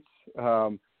teammates,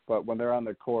 but when they're on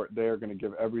the court, they're going to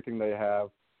give everything they have,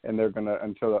 and they're going to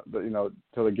until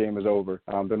the game is over.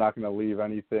 They're not going to leave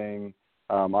anything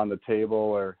on the table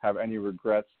or have any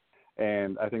regrets.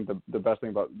 And I think the best thing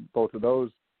about both of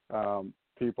those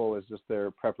people is just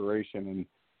their preparation.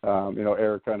 And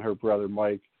Erica and her brother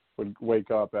Mike would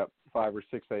wake up at 5 or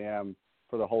 6 a.m.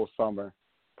 for the whole summer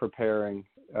preparing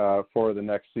for the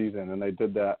next season, and they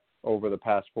did that over the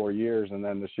past 4 years. And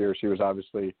then this year she was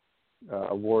obviously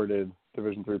awarded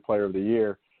Division III Player of the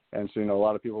Year. And so, a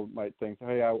lot of people might think,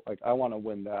 hey, I want to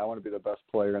win that. I want to be the best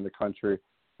player in the country.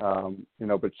 But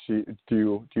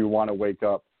do you want to wake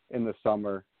up in the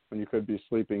summer when you could be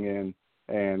sleeping in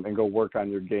and go work on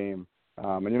your game.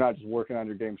 And you're not just working on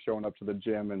your game, showing up to the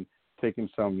gym and taking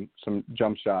some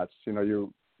jump shots.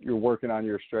 You're working on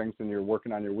your strengths and you're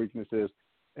working on your weaknesses,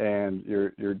 and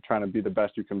you're trying to be the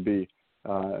best you can be.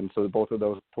 And so both of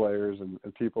those players and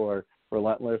people are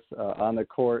relentless on the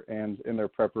court and in their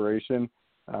preparation.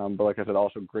 But like I said,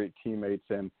 also great teammates.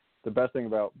 And the best thing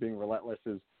about being relentless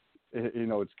is,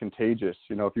 it's contagious.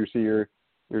 If you see your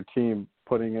team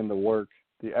putting in the work,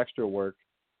 the extra work,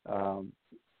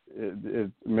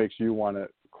 it makes you want to.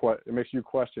 It makes you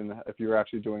question if you're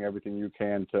actually doing everything you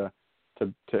can to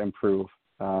improve.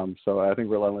 So I think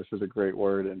relentless is a great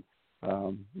word, and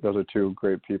those are two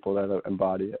great people that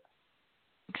embody it.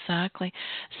 Exactly.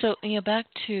 So back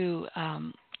to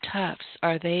Tufts.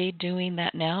 Are they doing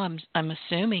that now? I'm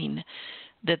assuming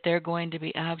that they're going to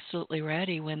be absolutely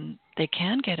ready when they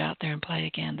can get out there and play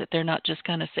again. That they're not just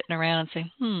kind of sitting around and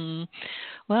saying,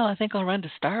 well, I think I'll run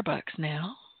to Starbucks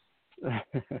now.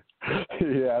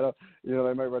 Yeah,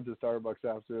 they might run to Starbucks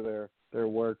after their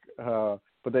work,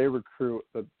 but they recruit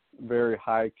the very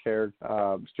high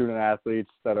character student athletes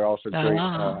that are also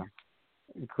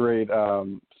great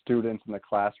students in the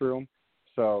classroom.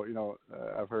 So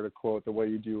I've heard a quote: "The way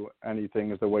you do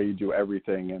anything is the way you do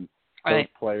everything." And those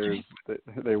players,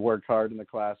 they work hard in the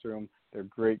classroom. They're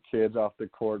great kids off the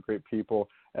court, great people,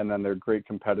 and then they're great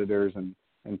competitors and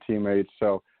teammates.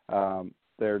 So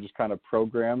they're just kind of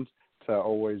programmed to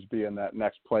always be in that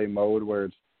next play mode where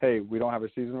it's, hey, we don't have a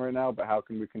season right now, but how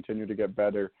can we continue to get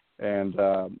better? And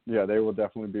they will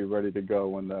definitely be ready to go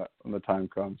when the time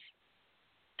comes.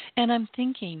 And I'm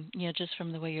thinking, just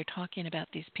from the way you're talking about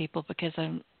these people, because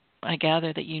I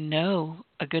gather that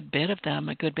a good bit of them,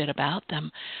 a good bit about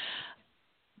them.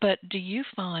 But do you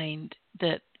find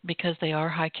that because they are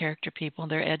high character people,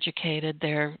 they're educated,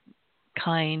 they're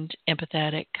kind,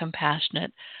 empathetic,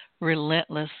 compassionate,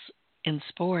 relentless in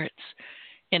sports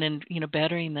and in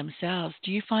bettering themselves,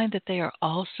 do you find that they are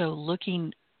also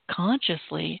looking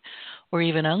consciously or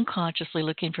even unconsciously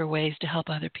looking for ways to help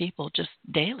other people just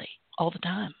daily, all the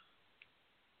time?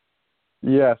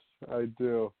 Yes, I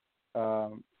do.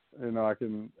 I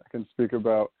can speak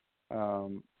about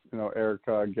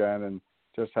Erica again, and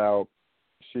just how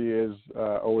she is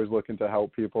always looking to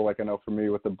help people. Like I know for me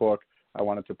with the book, I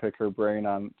wanted to pick her brain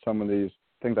on some of these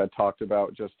things I talked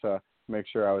about just to make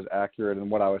sure I was accurate in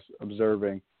what I was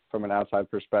observing from an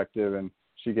outside perspective. And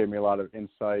she gave me a lot of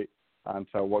insight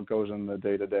onto what goes in the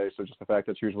day-to-day. So just the fact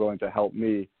that she was willing to help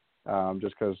me,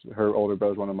 just because her older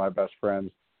brother is one of my best friends,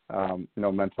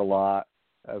 meant a lot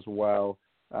as well.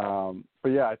 But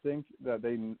yeah, I think that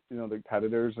they, the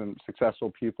competitors and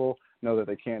successful people know that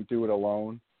they can't do it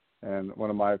alone. And one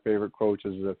of my favorite quotes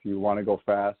is, if you want to go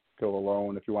fast, go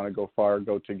alone. If you want to go far,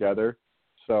 go together.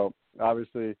 So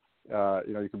obviously,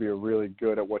 you could be really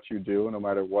good at what you do, no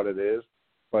matter what it is,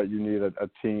 but you need a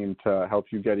team to help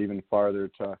you get even farther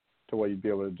to what you'd be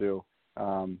able to do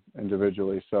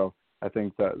individually. So I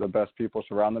think that the best people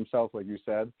surround themselves, like you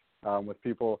said, with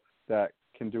people that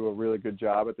can do a really good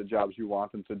job at the jobs you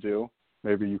want them to do.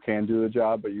 Maybe you can do the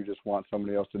job, but you just want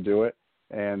somebody else to do it.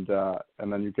 And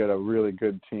then you get a really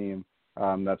good team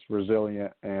that's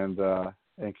resilient and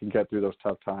can get through those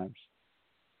tough times.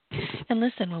 And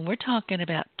listen, when we're talking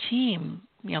about team,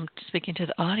 I'm speaking to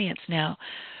the audience now,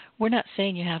 we're not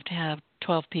saying you have to have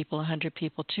 12 people, 100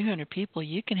 people, 200 people.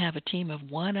 You can have a team of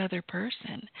one other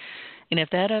person. And if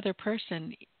that other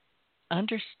person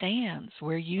understands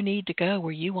where you need to go,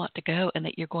 where you want to go, and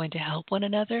that you're going to help one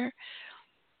another,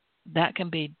 that can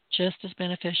be just as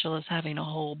beneficial as having a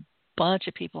whole bunch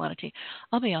of people on a team.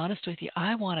 I'll be honest with you,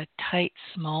 I want a tight,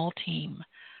 small team.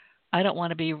 I don't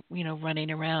want to be,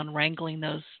 running around wrangling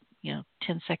those,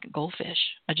 10-second goldfish.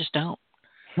 I just don't.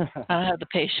 I don't have the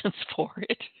patience for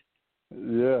it.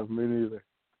 Yeah, me neither.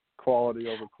 Quality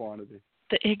over quantity.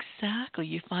 Exactly.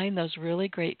 You find those really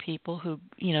great people who,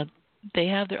 they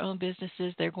have their own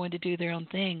businesses. They're going to do their own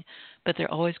thing, but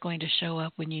they're always going to show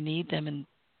up when you need them and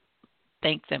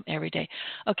thank them every day.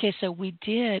 Okay, so we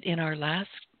did in our last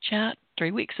chat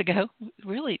 3 weeks ago.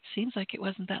 Really, it seems like it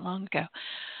wasn't that long ago.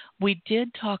 We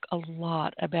did talk a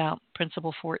lot about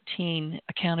Principle 14,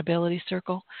 Accountability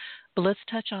Circle, but let's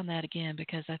touch on that again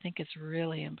because I think it's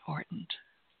really important.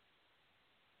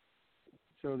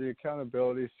 So the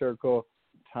Accountability Circle,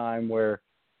 time where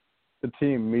the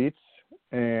team meets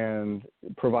and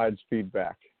provides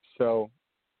feedback. So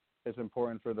it's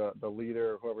important for the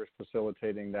leader or whoever's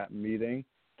facilitating that meeting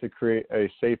to create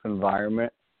a safe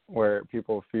environment where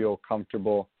people feel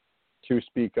comfortable to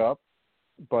speak up,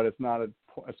 but it's not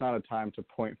a time to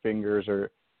point fingers or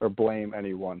blame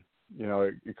anyone.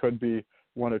 It could be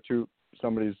one or two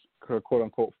somebody's quote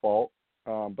unquote fault,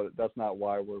 but that's not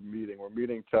why we're meeting. We're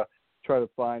meeting to try to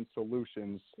find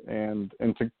solutions and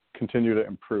to continue to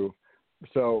improve.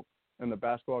 So in the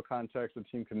basketball context, the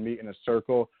team can meet in a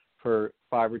circle for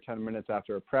 5 or 10 minutes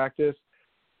after a practice.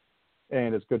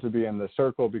 And it's good to be in the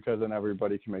circle because then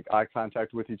everybody can make eye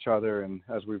contact with each other. And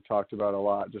as we've talked about a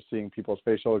lot, just seeing people's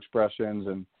facial expressions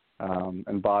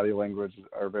and body language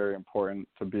are very important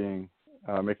to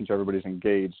making sure everybody's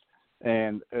engaged.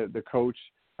 And the coach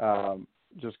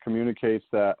just communicates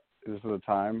that this is a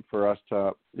time for us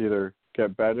to either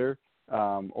get better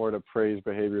or to praise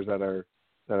behaviors that are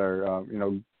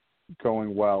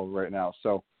going well right now.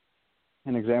 So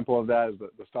an example of that is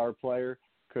that the star player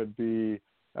could be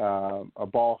a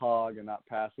ball hog and not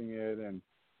passing it,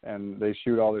 and they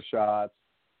shoot all the shots.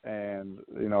 And,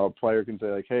 a player can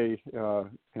say like, hey,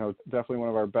 definitely one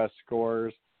of our best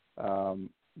scorers,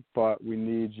 but we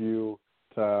need you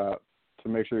to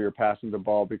make sure you're passing the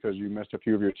ball because you missed a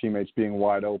few of your teammates being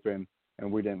wide open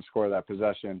and we didn't score that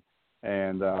possession.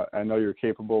 And I know you're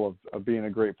capable of being a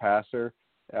great passer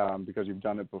because you've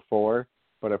done it before.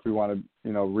 But if we want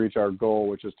to, reach our goal,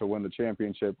 which is to win the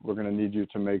championship, we're going to need you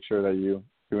to make sure that you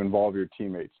involve your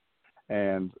teammates.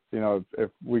 And,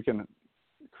 if we can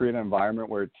create an environment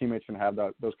where teammates can have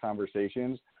those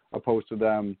conversations opposed to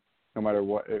them, no matter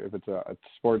what, if it's a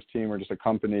sports team or just a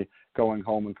company going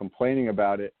home and complaining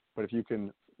about it. But if you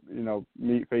can,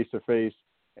 meet face to face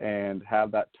and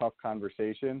have that tough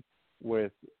conversation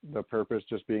with the purpose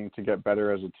just being to get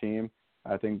better as a team,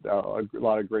 I think a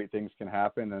lot of great things can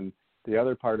happen. And the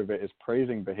other part of it is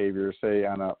praising behavior, say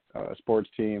on a sports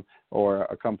team or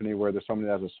a company where there's somebody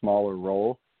that has a smaller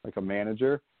role, like a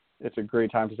manager. It's a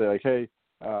great time to say like, hey,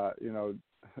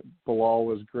 Bilal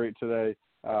was great today,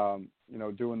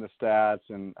 doing the stats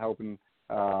and helping,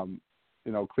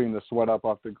 clean the sweat up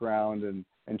off the ground and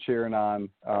cheering on,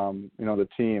 the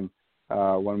team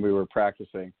when we were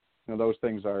practicing. Those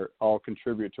things are all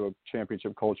contribute to a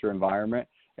championship culture environment,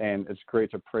 and it's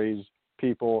great to praise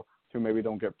people who maybe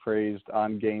don't get praised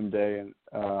on game day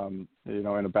and,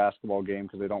 in a basketball game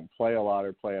because they don't play a lot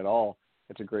or play at all.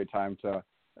 It's a great time to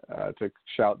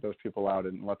shout those people out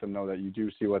and let them know that you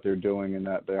do see what they're doing and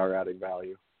that they are adding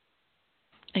value.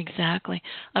 Exactly.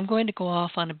 I'm going to go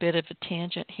off on a bit of a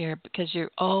tangent here because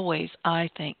you're always, I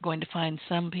think, going to find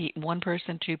one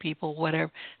person, two people, whatever,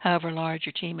 however large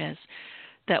your team is,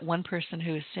 that one person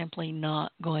who is simply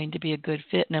not going to be a good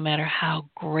fit no matter how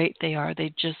great they are.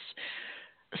 They just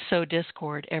sow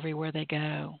discord everywhere they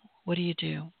go. What do you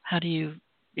do? How do you,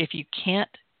 if you can't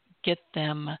get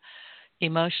them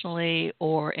emotionally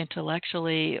or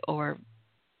intellectually or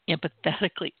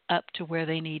empathetically up to where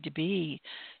they need to be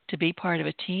part of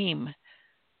a team,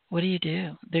 what do you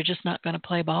do? They're just not going to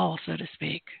play ball, so to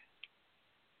speak.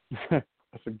 That's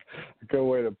a good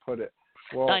way to put it.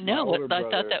 Well, I know. I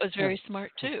thought that was very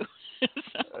smart, too.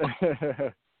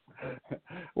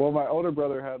 Well, my older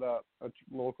brother had a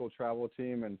local travel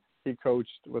team, and he coached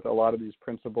with a lot of these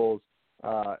principals,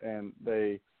 and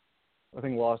they, I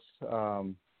think, lost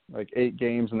like 8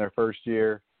 games in their first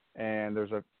year. And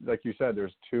like you said,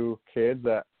 there's 2 kids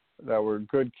that were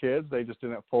good kids. They just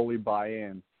didn't fully buy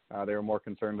in. They were more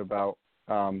concerned about,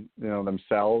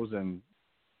 themselves and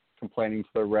complaining to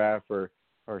the ref or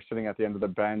sitting at the end of the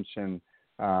bench and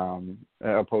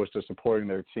opposed to supporting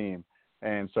their team.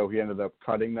 And so he ended up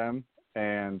cutting them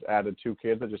and added 2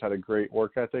 kids that just had a great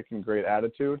work ethic and great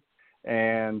attitude.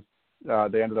 And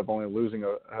they ended up only losing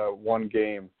one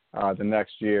game the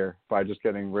next year by just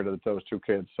getting rid of those 2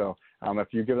 kids. So if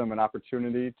you give them an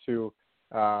opportunity to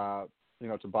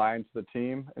buy into the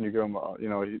team, and you give them,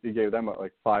 he gave them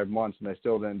like 5 months and they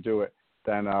still didn't do it,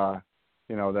 then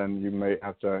you may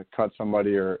have to cut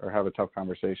somebody or have a tough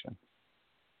conversation.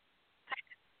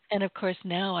 And of course,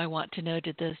 now I want to know,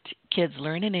 did those kids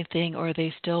learn anything, or are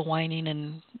they still whining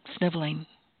and sniveling?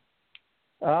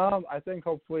 I think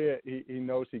hopefully he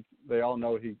knows they all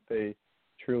know he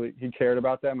cared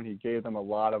about them, and he gave them a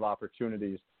lot of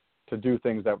opportunities to do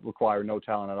things that require no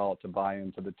talent at all to buy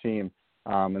into the team.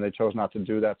 And they chose not to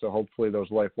do that. So hopefully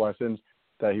those life lessons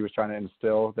that he was trying to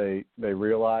instill, they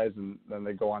realize, and then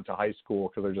they go on to high school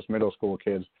because they're just middle school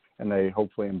kids, and they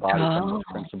hopefully embody some of those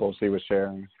principles he was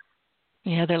sharing.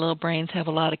 Yeah, their little brains have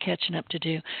a lot of catching up to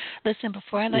do. Listen,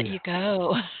 before I let you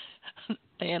go,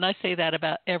 and I say that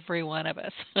about every one of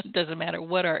us, it doesn't matter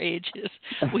what our age is,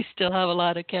 we still have a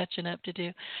lot of catching up to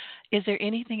do. Is there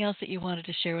anything else that you wanted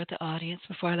to share with the audience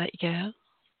before I let you go?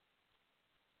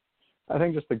 I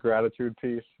think just the gratitude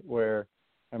piece, where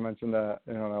I mentioned that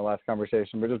in our last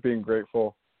conversation, but just being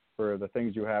grateful for the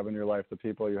things you have in your life, the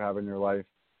people you have in your life.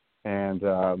 And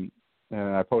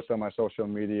I posted on my social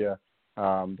media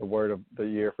The word of the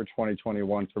year for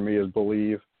 2021 for me is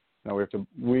believe.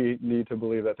 We need to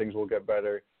believe that things will get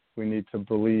better. We need to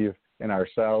believe in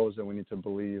ourselves, and we need to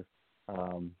believe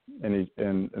in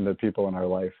the people in our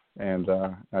life. And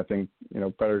I think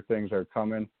better things are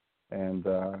coming, and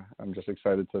I'm just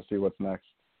excited to see what's next.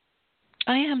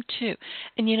 I am too.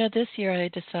 And this year I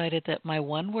decided that my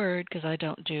one word, because I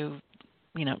don't do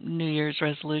New Year's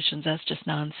resolutions, that's just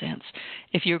nonsense.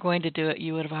 If you're going to do it,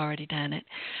 you would have already done it.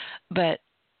 But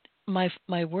my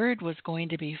word was going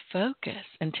to be focus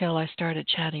until I started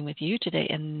chatting with you today.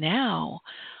 And now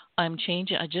I'm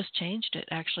changing. I just changed it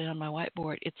actually on my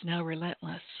whiteboard. It's now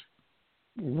relentless.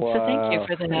 Wow. So thank you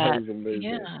for that. That is amazing.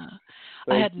 Yeah. Thank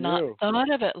I had you. not thought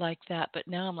of it like that, but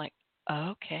now I'm like,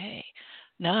 okay,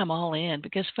 now I'm all in,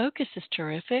 because focus is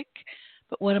terrific.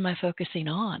 But what am I focusing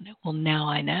on? Well, now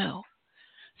I know.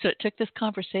 So it took this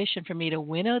conversation for me to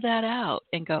winnow that out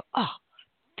and go, oh,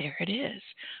 there it is.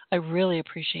 I really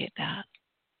appreciate that.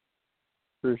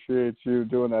 Appreciate you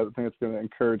doing that. I think it's going to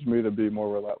encourage me to be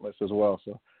more relentless as well.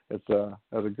 So it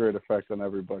has a great effect on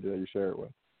everybody that you share it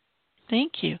with.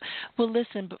 Thank you. Well,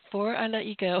 listen, before I let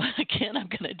you go, again, I'm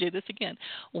going to do this again.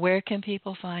 Where can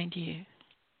people find you?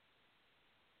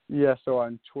 Yeah, so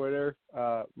on Twitter,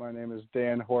 my name is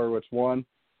Dan Horwitz1,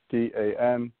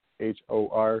 DanHorwitz,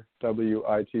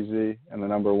 and the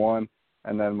number 1.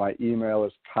 And then my email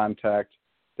is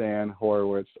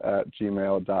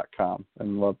contactdanhorwitz@gmail.com.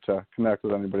 And love to connect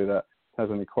with anybody that has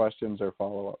any questions or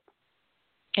follow-up.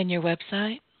 And your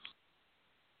website?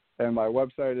 And my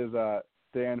website is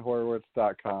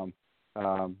danhorwitz.com.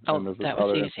 And there's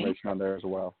other information on there as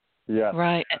well. Yeah.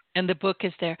 Right. And the book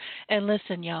is there. And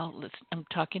listen, y'all, I'm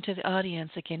talking to the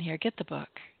audience again here. Get the book.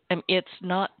 It's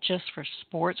not just for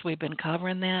sports. We've been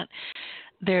covering that.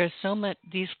 There's so much.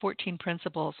 These 14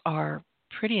 principles are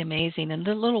pretty amazing, and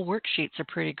the little worksheets are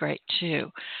pretty great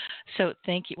too. So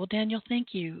thank you. Well, Daniel,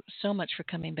 thank you so much for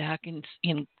coming back in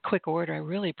quick order. I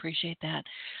really appreciate that.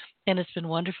 And it's been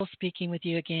wonderful speaking with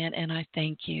you again, and I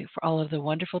thank you for all of the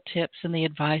wonderful tips and the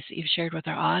advice that you've shared with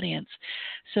our audience.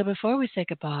 So before we say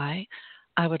goodbye,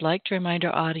 I would like to remind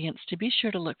our audience to be sure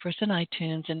to look for us on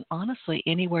iTunes and honestly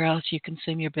anywhere else you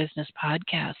consume your business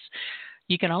podcasts.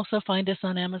 You can also find us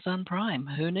on Amazon Prime.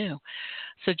 Who knew?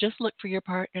 So just look for your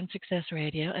Partner in Success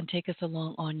Radio and take us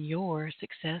along on your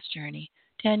success journey.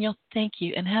 Daniel, thank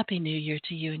you, and Happy New Year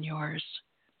to you and yours.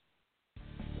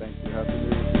 Thank you. Happy New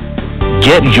Year.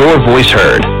 Get your voice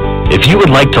heard. If you would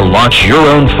like to launch your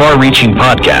own far-reaching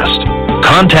podcast,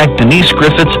 contact Denise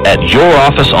Griffitts at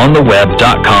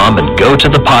yourofficeontheweb.com and go to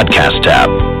the podcast tab.